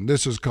him a tune.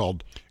 This is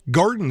called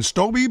Gordon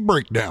Stobbe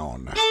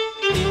Breakdown.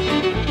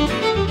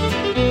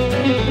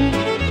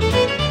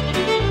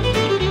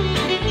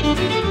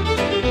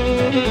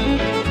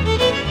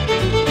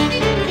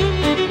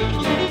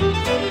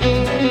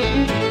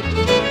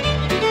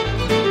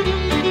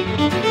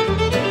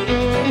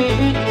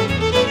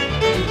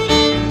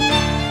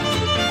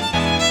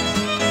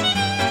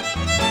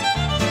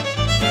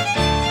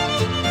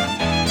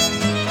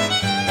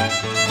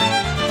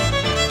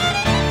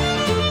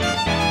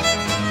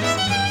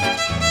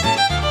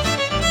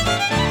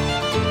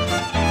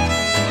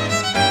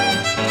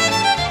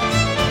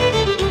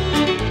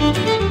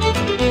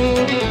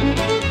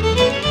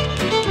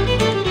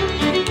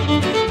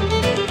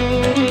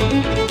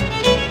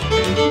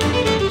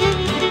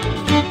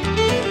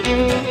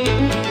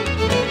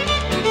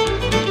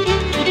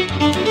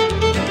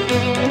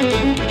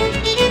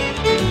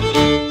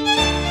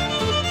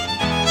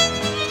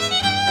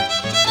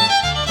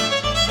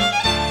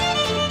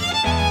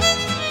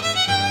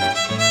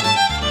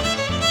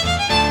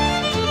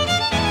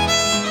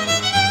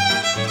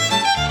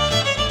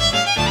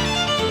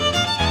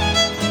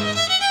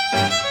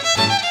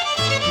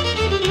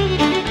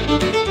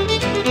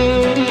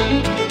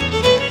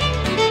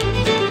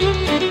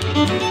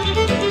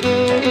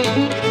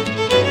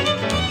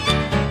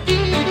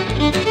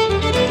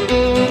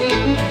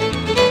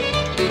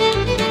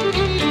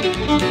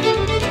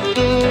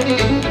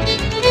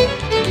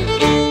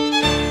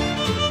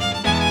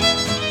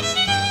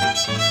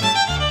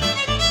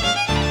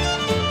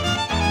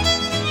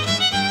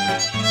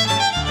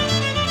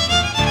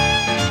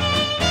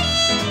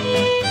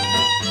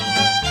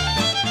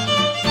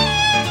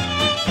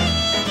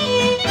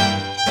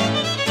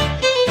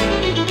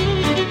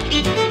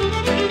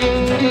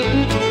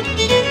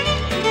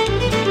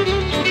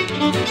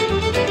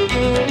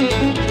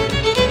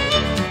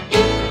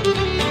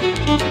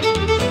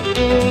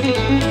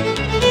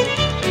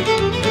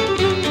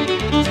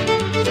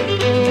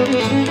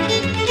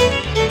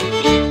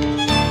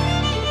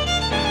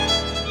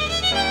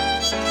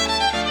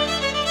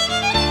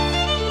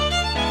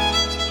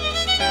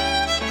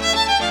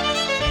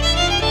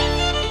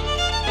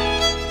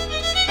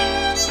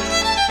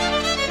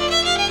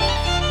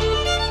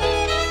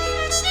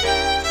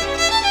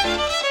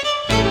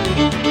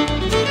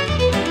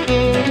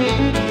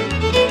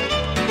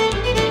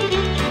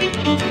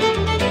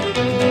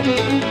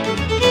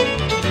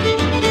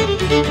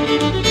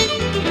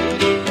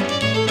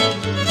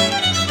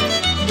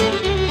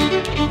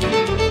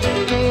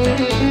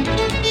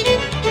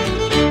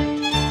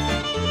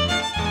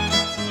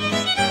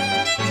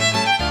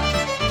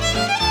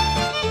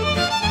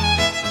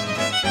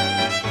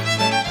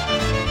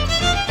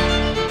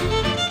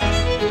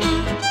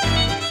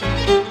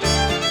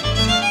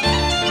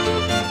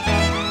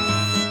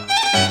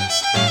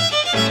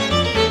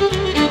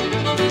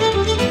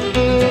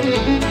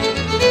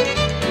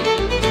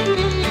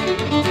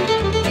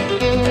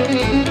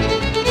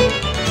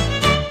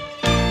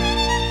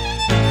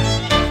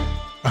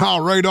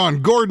 right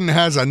on. Gordon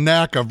has a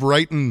knack of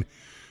writing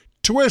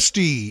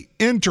twisty,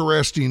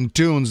 interesting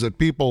tunes that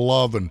people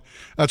love, and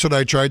that's what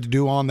I tried to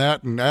do on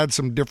that, and add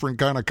some different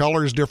kind of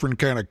colors, different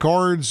kind of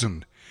chords.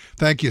 And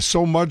thank you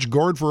so much,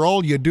 Gord, for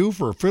all you do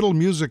for fiddle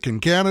music in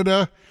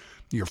Canada.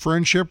 Your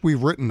friendship,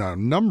 we've written a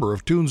number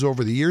of tunes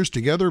over the years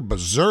together,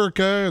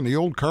 Berserka and the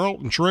old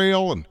Carlton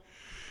Trail, and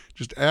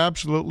just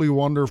absolutely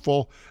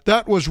wonderful.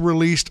 That was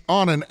released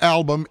on an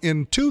album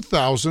in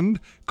 2000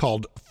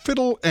 called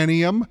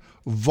Fiddle-Ennium,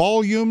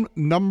 Volume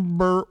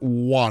Number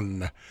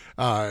 1.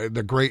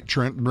 The great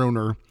Trent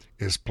Bruner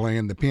is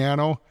playing the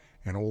piano,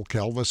 and old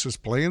Kelvis is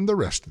playing the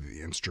rest of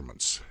the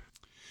instruments.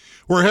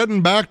 We're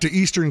heading back to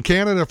Eastern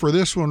Canada for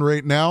this one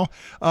right now.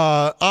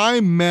 I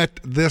met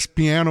this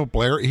piano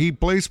player. He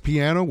plays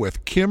piano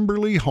with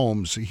Kimberly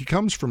Holmes. He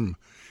comes from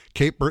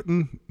Cape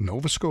Breton,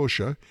 Nova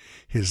Scotia.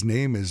 His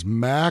name is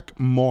Mac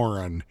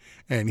Moran,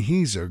 and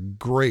he's a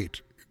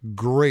great,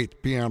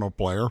 great piano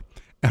player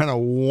and a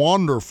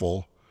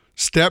wonderful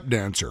step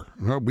dancer.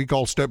 We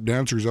call step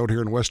dancers out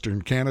here in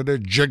Western Canada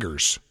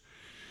jiggers.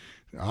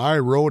 I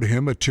wrote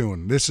him a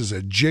tune. This is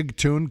a jig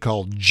tune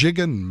called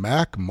Jiggin'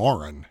 Mac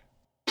Moran.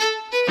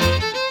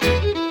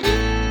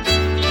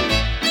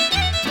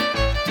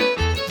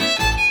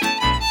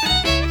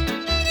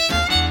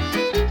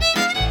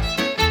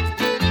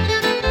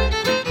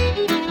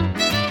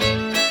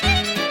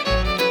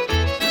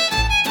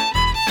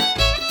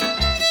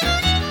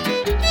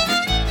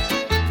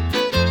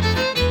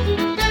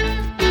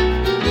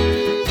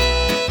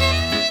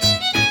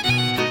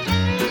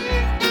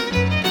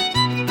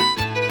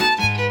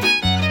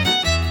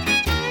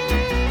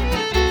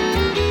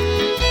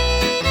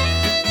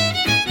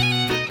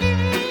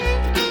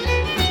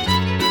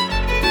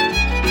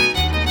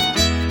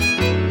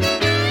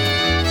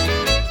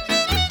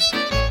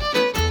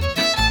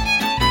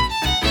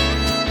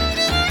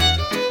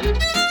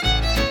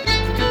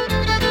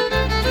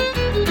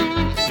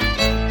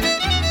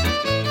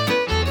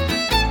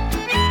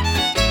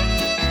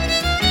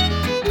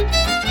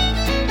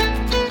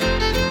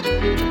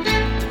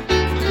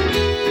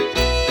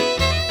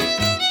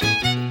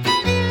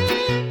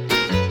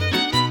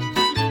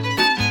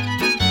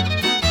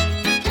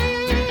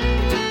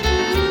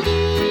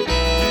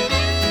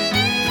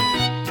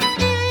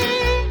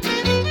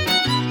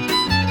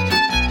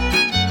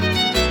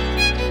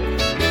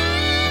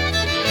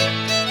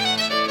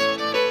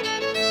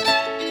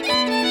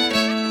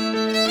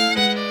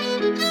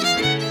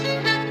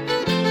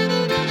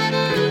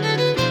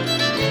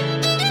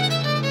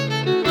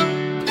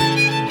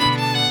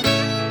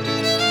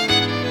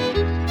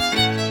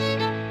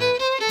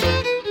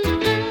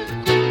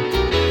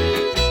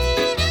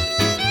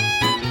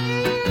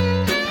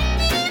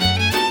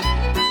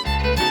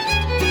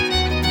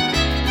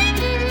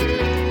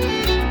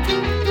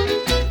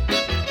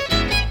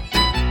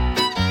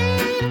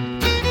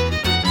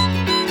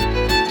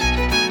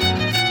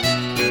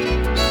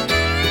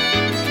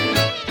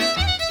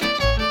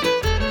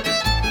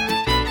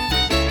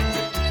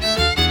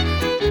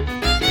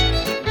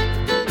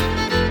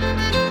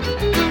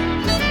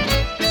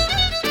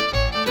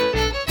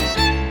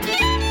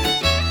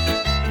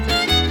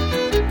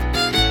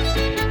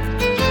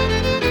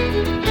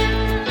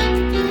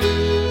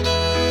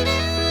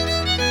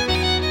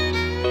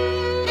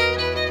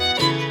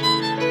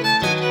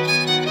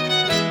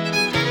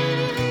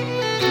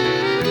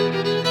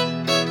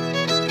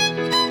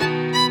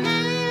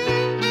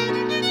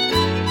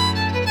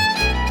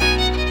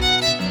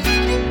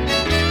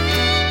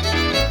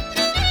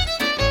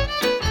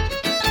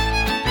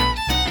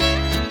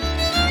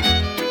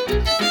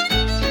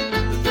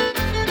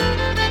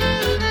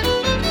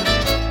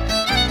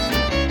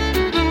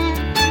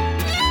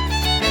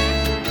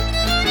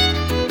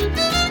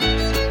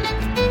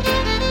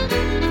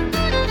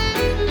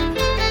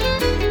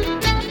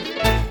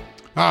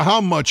 How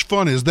much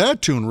fun is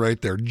that tune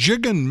right there?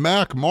 Jiggin'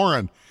 Mac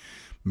Moran.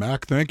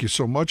 Mac, thank you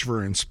so much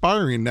for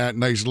inspiring that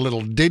nice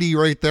little ditty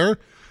right there.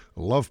 I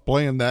love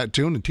playing that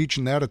tune and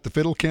teaching that at the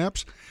fiddle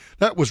camps.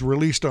 That was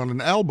released on an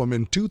album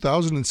in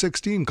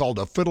 2016 called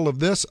A Fiddle of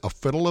This, A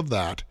Fiddle of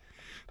That.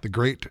 The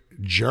great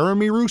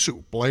Jeremy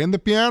Russo playing the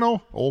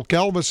piano. Old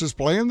Kelvis is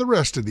playing the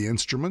rest of the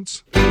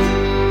instruments.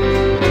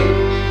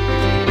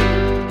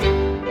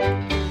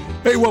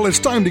 Hey, well, it's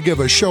time to give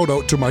a shout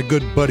out to my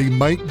good buddy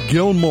Mike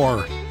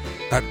Gilmore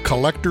at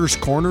Collector's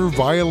Corner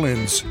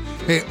Violins.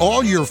 Hey,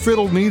 all your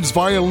fiddle needs,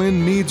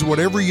 violin needs,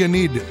 whatever you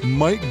need,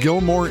 Mike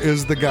Gilmore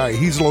is the guy.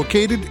 He's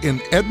located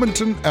in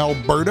Edmonton,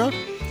 Alberta.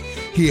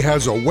 He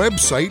has a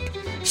website,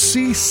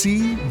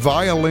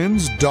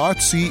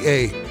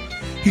 ccviolins.ca.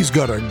 He's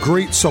got a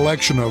great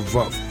selection of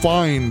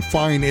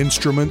fine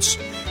instruments,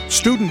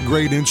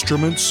 student-grade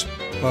instruments,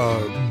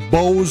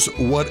 bows,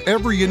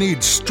 whatever you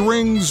need,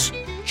 strings,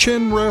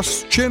 chin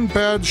rests, chin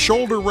pads,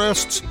 shoulder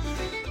rests,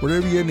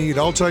 whatever you need.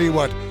 I'll tell you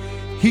what,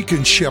 he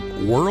can ship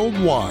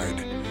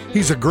worldwide.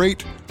 He's a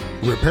great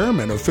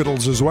repairman of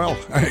fiddles as well.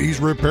 He's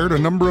repaired a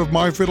number of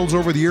my fiddles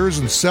over the years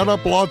and set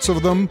up lots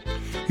of them.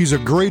 He's a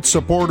great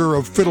supporter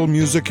of fiddle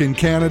music in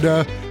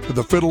Canada,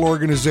 the fiddle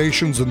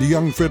organizations and the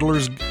young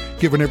fiddlers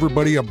giving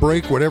everybody a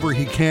break, whatever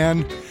he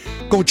can.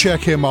 Go check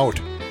him out,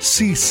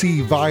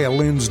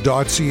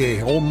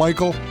 ccviolins.ca. Old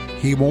Michael,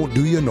 he won't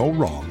do you no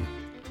wrong.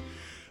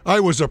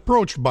 I was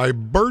approached by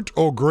Bert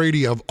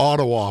O'Grady of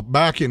Ottawa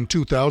back in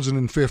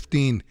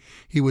 2015.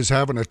 He was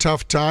having a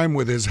tough time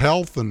with his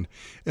health, and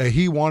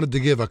he wanted to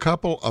give a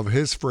couple of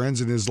his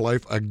friends in his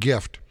life a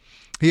gift.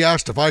 He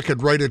asked if I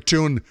could write a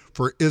tune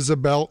for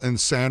Isabel and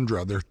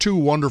Sandra. They're two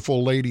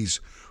wonderful ladies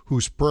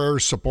whose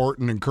prayers, support,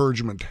 and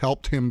encouragement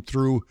helped him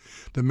through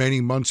the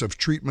many months of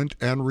treatment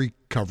and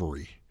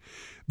recovery.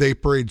 They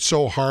prayed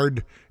so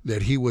hard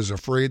that he was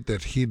afraid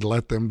that he'd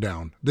let them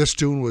down. This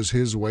tune was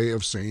his way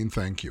of saying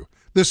thank you.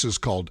 This is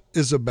called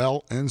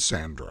Isabel and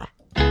Sandra.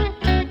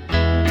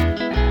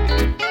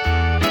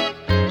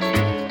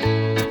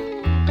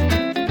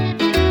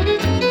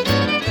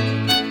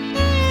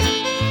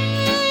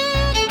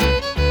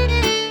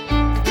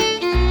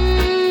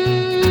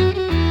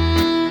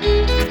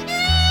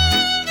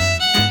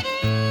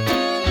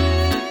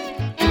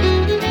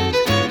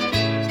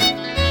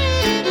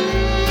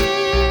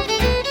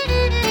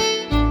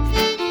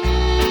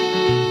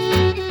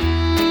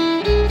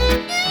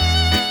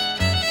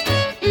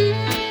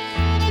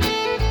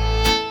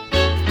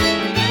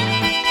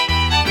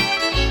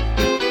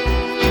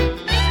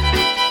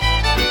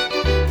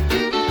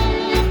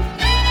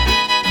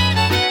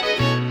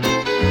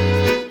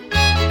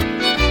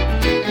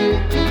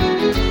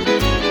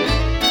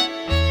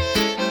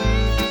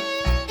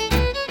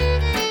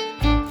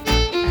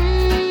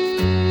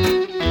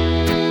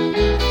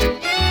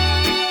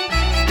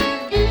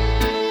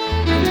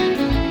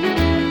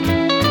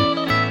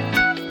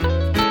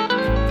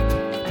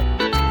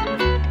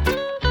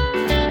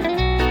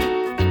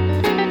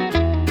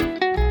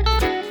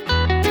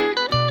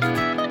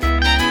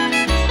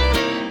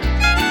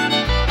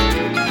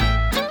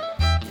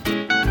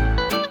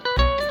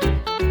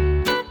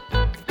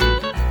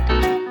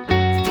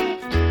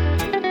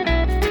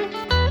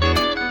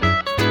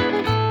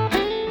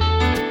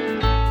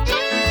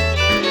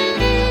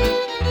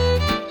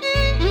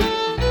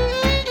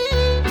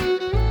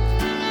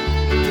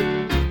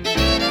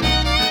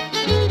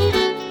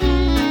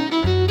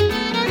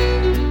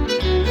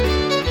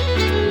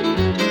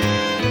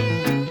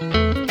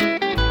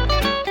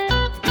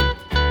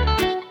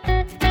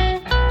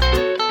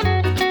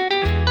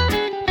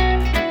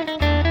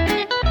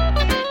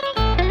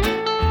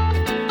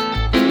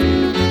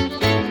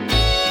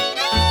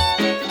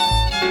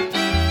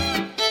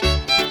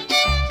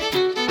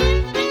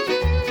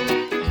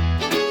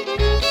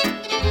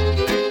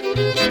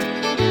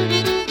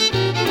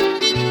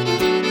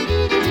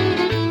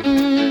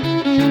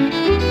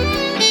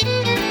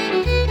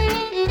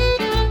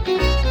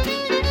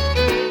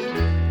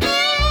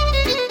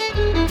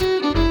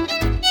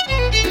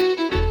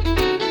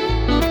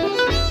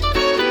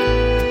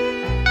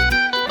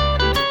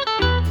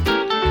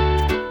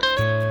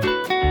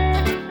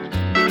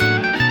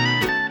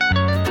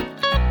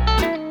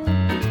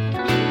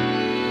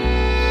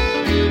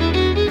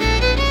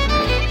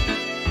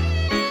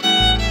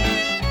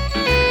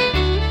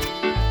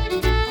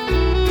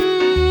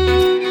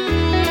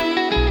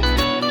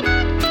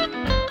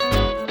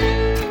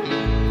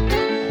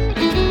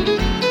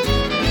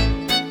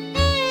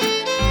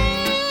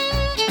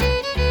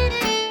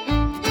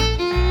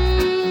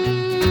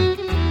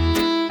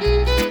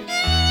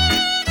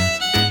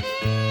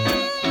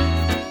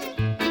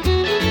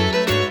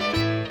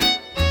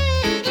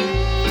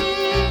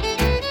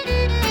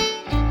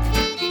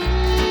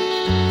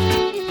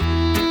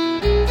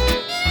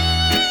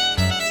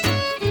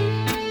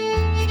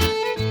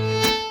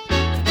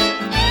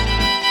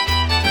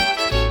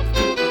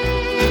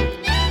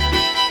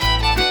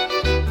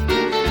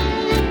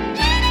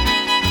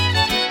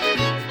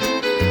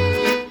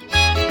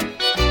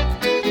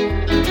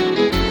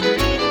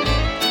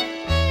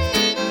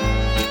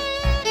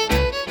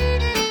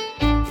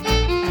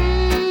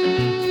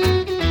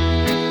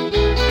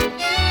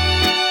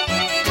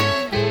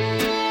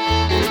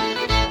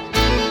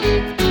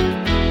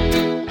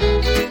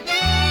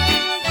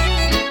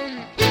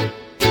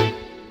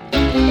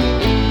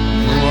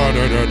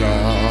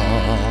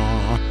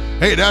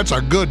 Hey, that's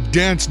a good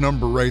dance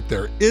number right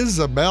there.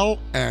 Isabel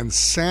and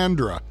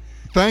Sandra.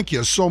 Thank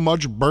you so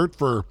much, Bert,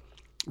 for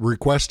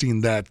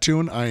requesting that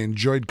tune. I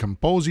enjoyed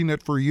composing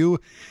it for you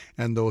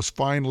and those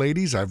fine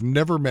ladies. I've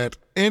never met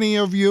any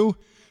of you.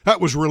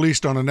 That was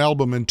released on an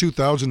album in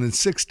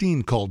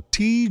 2016 called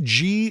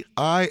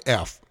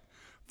TGIF.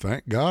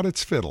 Thank God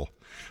it's fiddle.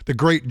 The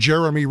great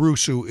Jeremy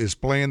Russo is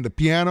playing the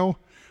piano.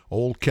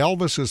 Old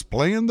Calvis is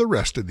playing the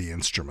rest of the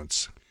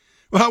instruments.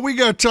 Well, we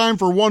got time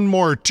for one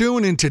more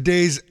tune in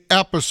today's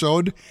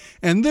episode,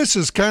 and this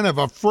is kind of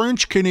a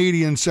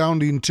French-Canadian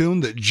sounding tune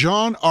that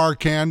John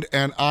Arcand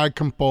and I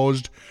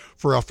composed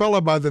for a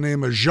fella by the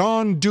name of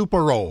Jean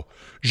Dupereau.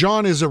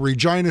 Jean is a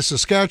Regina,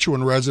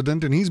 Saskatchewan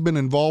resident, and he's been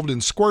involved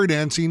in square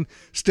dancing,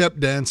 step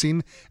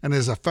dancing, and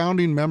is a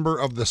founding member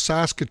of the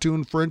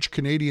Saskatoon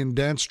French-Canadian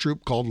dance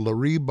troupe called La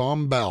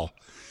Ribambelle.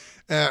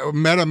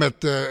 Met him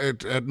at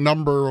a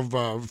number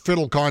of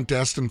fiddle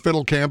contests and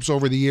fiddle camps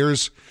over the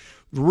years.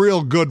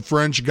 Real good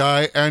French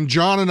guy. And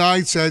John and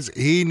I says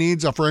he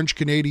needs a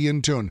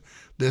French-Canadian tune.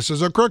 This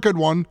is a crooked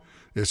one.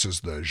 This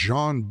is the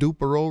Jean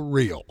Dupereau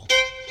Reel.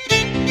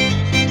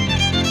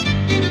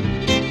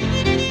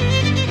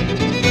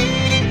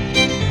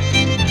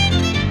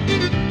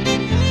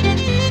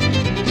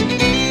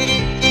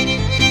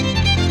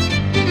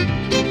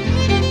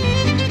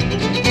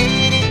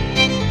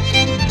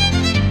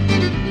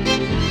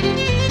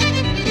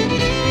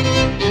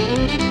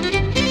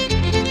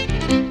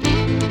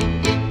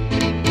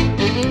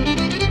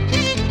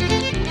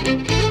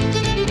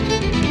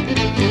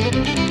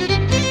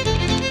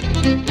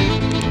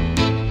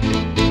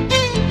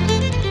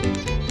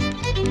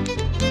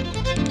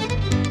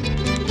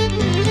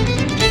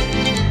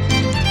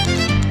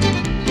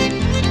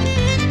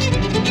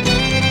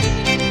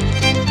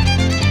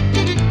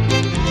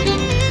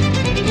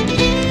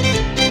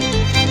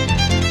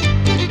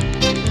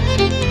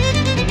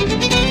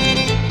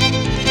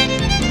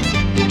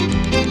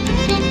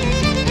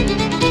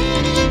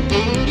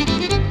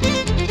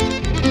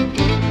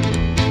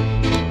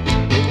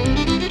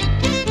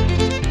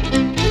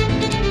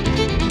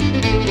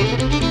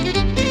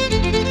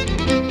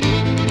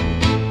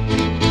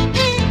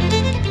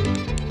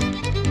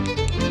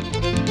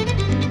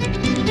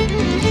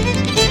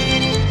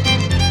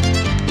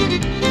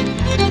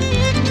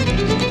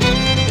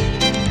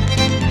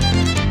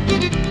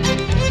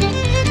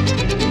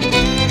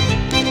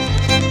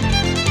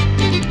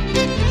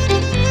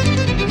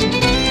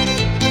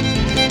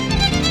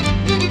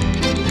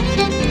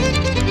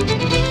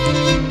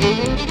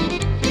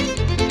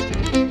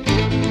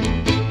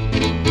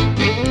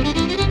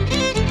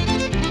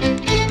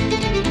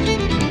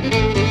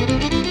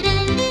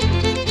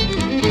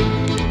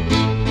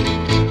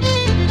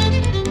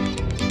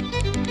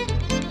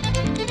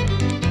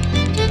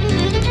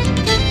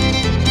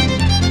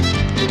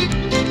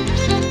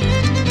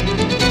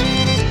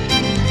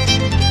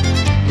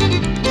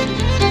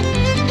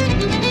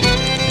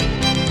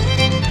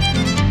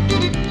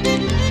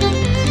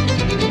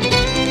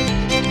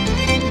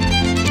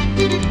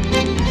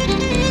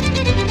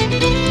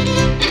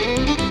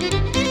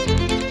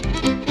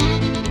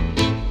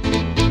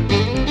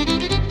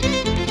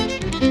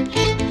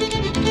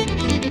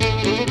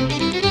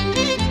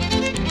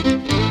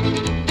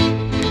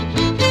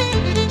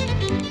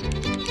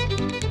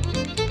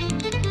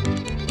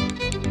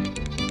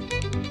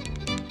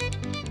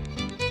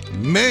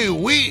 Mais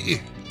oui!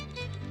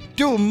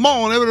 Tout le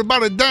monde,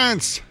 everybody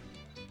dance!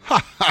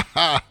 Ha ha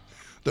ha!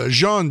 The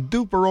Jean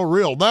Dupereau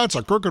Reel. That's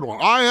a crooked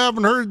one. I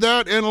haven't heard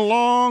that in a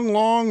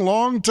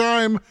long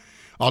time.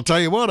 I'll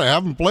tell you what, I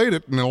haven't played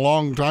it in a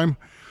long time.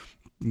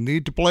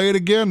 Need to play it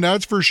again,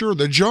 that's for sure.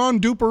 The Jean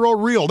Dupereau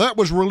Reel. That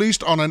was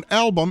released on an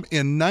album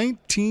in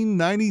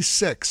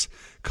 1996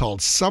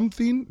 called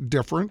Something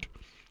Different.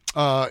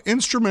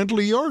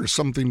 Instrumentally Yours,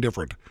 Something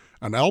Different.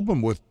 An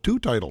album with 2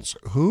 titles.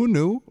 Who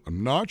knew?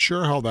 I'm not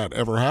sure how that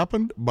ever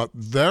happened, but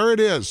there it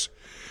is.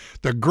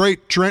 The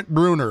great Trent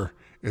Bruner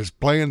is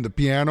playing the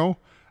piano.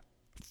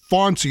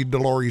 Fonzie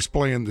Delory's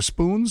playing the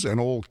spoons, and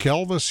old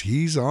Kelvis,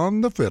 he's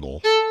on the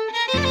fiddle.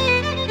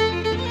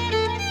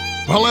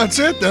 Well, that's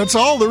it. That's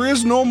all. There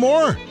is no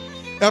more.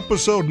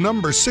 Episode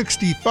number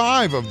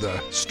 65 of the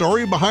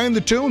Story Behind the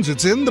Tunes.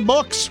 It's in the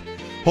books.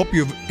 Hope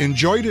you've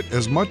enjoyed it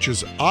as much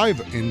as I've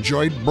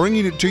enjoyed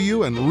bringing it to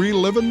you and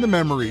reliving the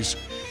memories.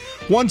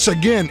 Once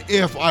again,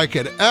 if I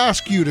could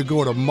ask you to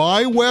go to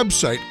my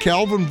website,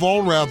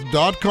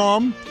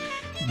 calvinvollrath.com,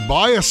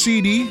 buy a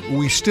CD.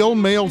 We still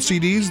mail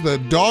CDs. The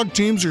dog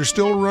teams are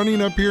still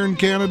running up here in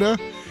Canada,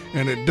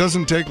 and it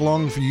doesn't take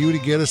long for you to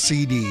get a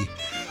CD.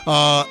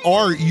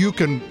 Or you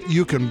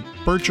can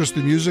purchase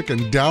the music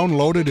and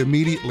download it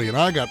immediately. And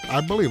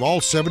I believe, all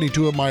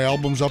 72 of my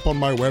albums up on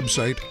my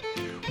website.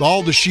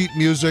 All the sheet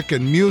music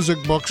and music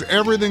books,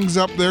 everything's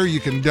up there. You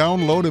can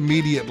download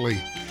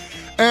immediately.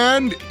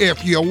 And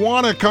if you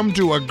want to come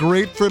to a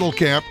great fiddle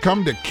camp,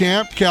 come to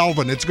Camp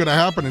Calvin. It's going to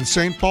happen in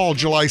St. Paul,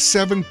 July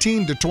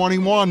 17 to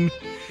 21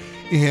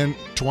 in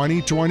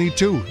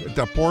 2022 at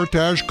the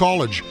Portage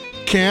College,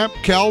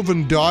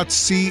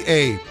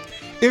 campcalvin.ca.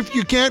 If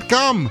you can't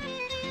come,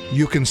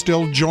 you can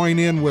still join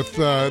in with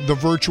the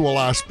virtual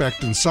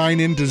aspect and sign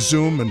into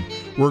Zoom, and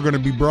we're going to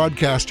be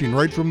broadcasting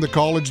right from the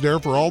college there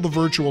for all the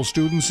virtual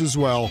students as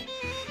well.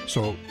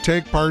 So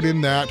take part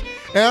in that.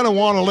 And I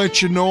want to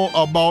let you know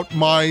about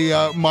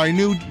my my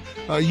new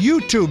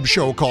YouTube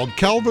show called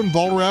Calvin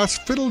Vollrath's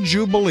Fiddle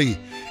Jubilee.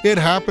 It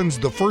happens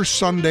the first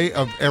Sunday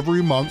of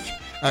every month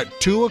at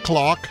 2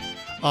 o'clock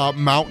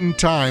Mountain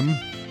Time.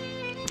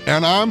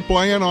 And I'm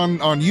playing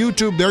on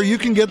YouTube there. You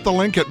can get the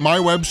link at my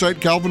website,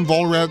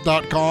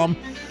 calvinvollrath.com,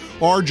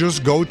 or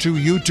just go to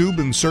YouTube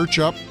and search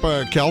up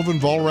Calvin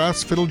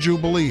Vollrath's Fiddle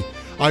Jubilee.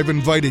 I've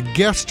invited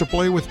guests to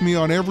play with me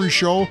on every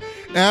show,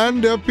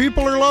 and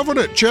people are loving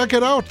it. Check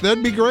it out.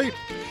 That'd be great.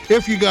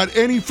 If you got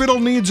any fiddle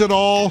needs at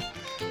all,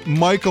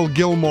 Michael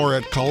Gilmore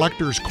at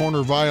Collector's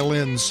Corner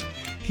Violins.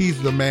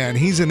 He's the man.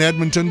 He's in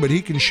Edmonton, but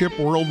he can ship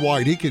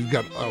worldwide. He can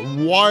got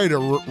a wide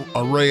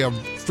array of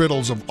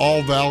fiddles of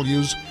all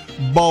values,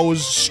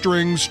 bows,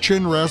 strings,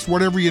 chin rest,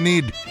 whatever you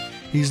need.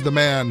 He's the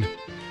man.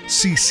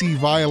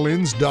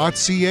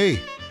 ccviolins.ca.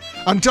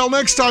 Until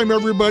next time,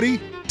 everybody,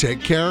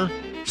 take care,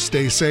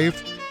 stay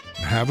safe,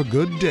 and have a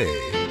good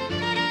day.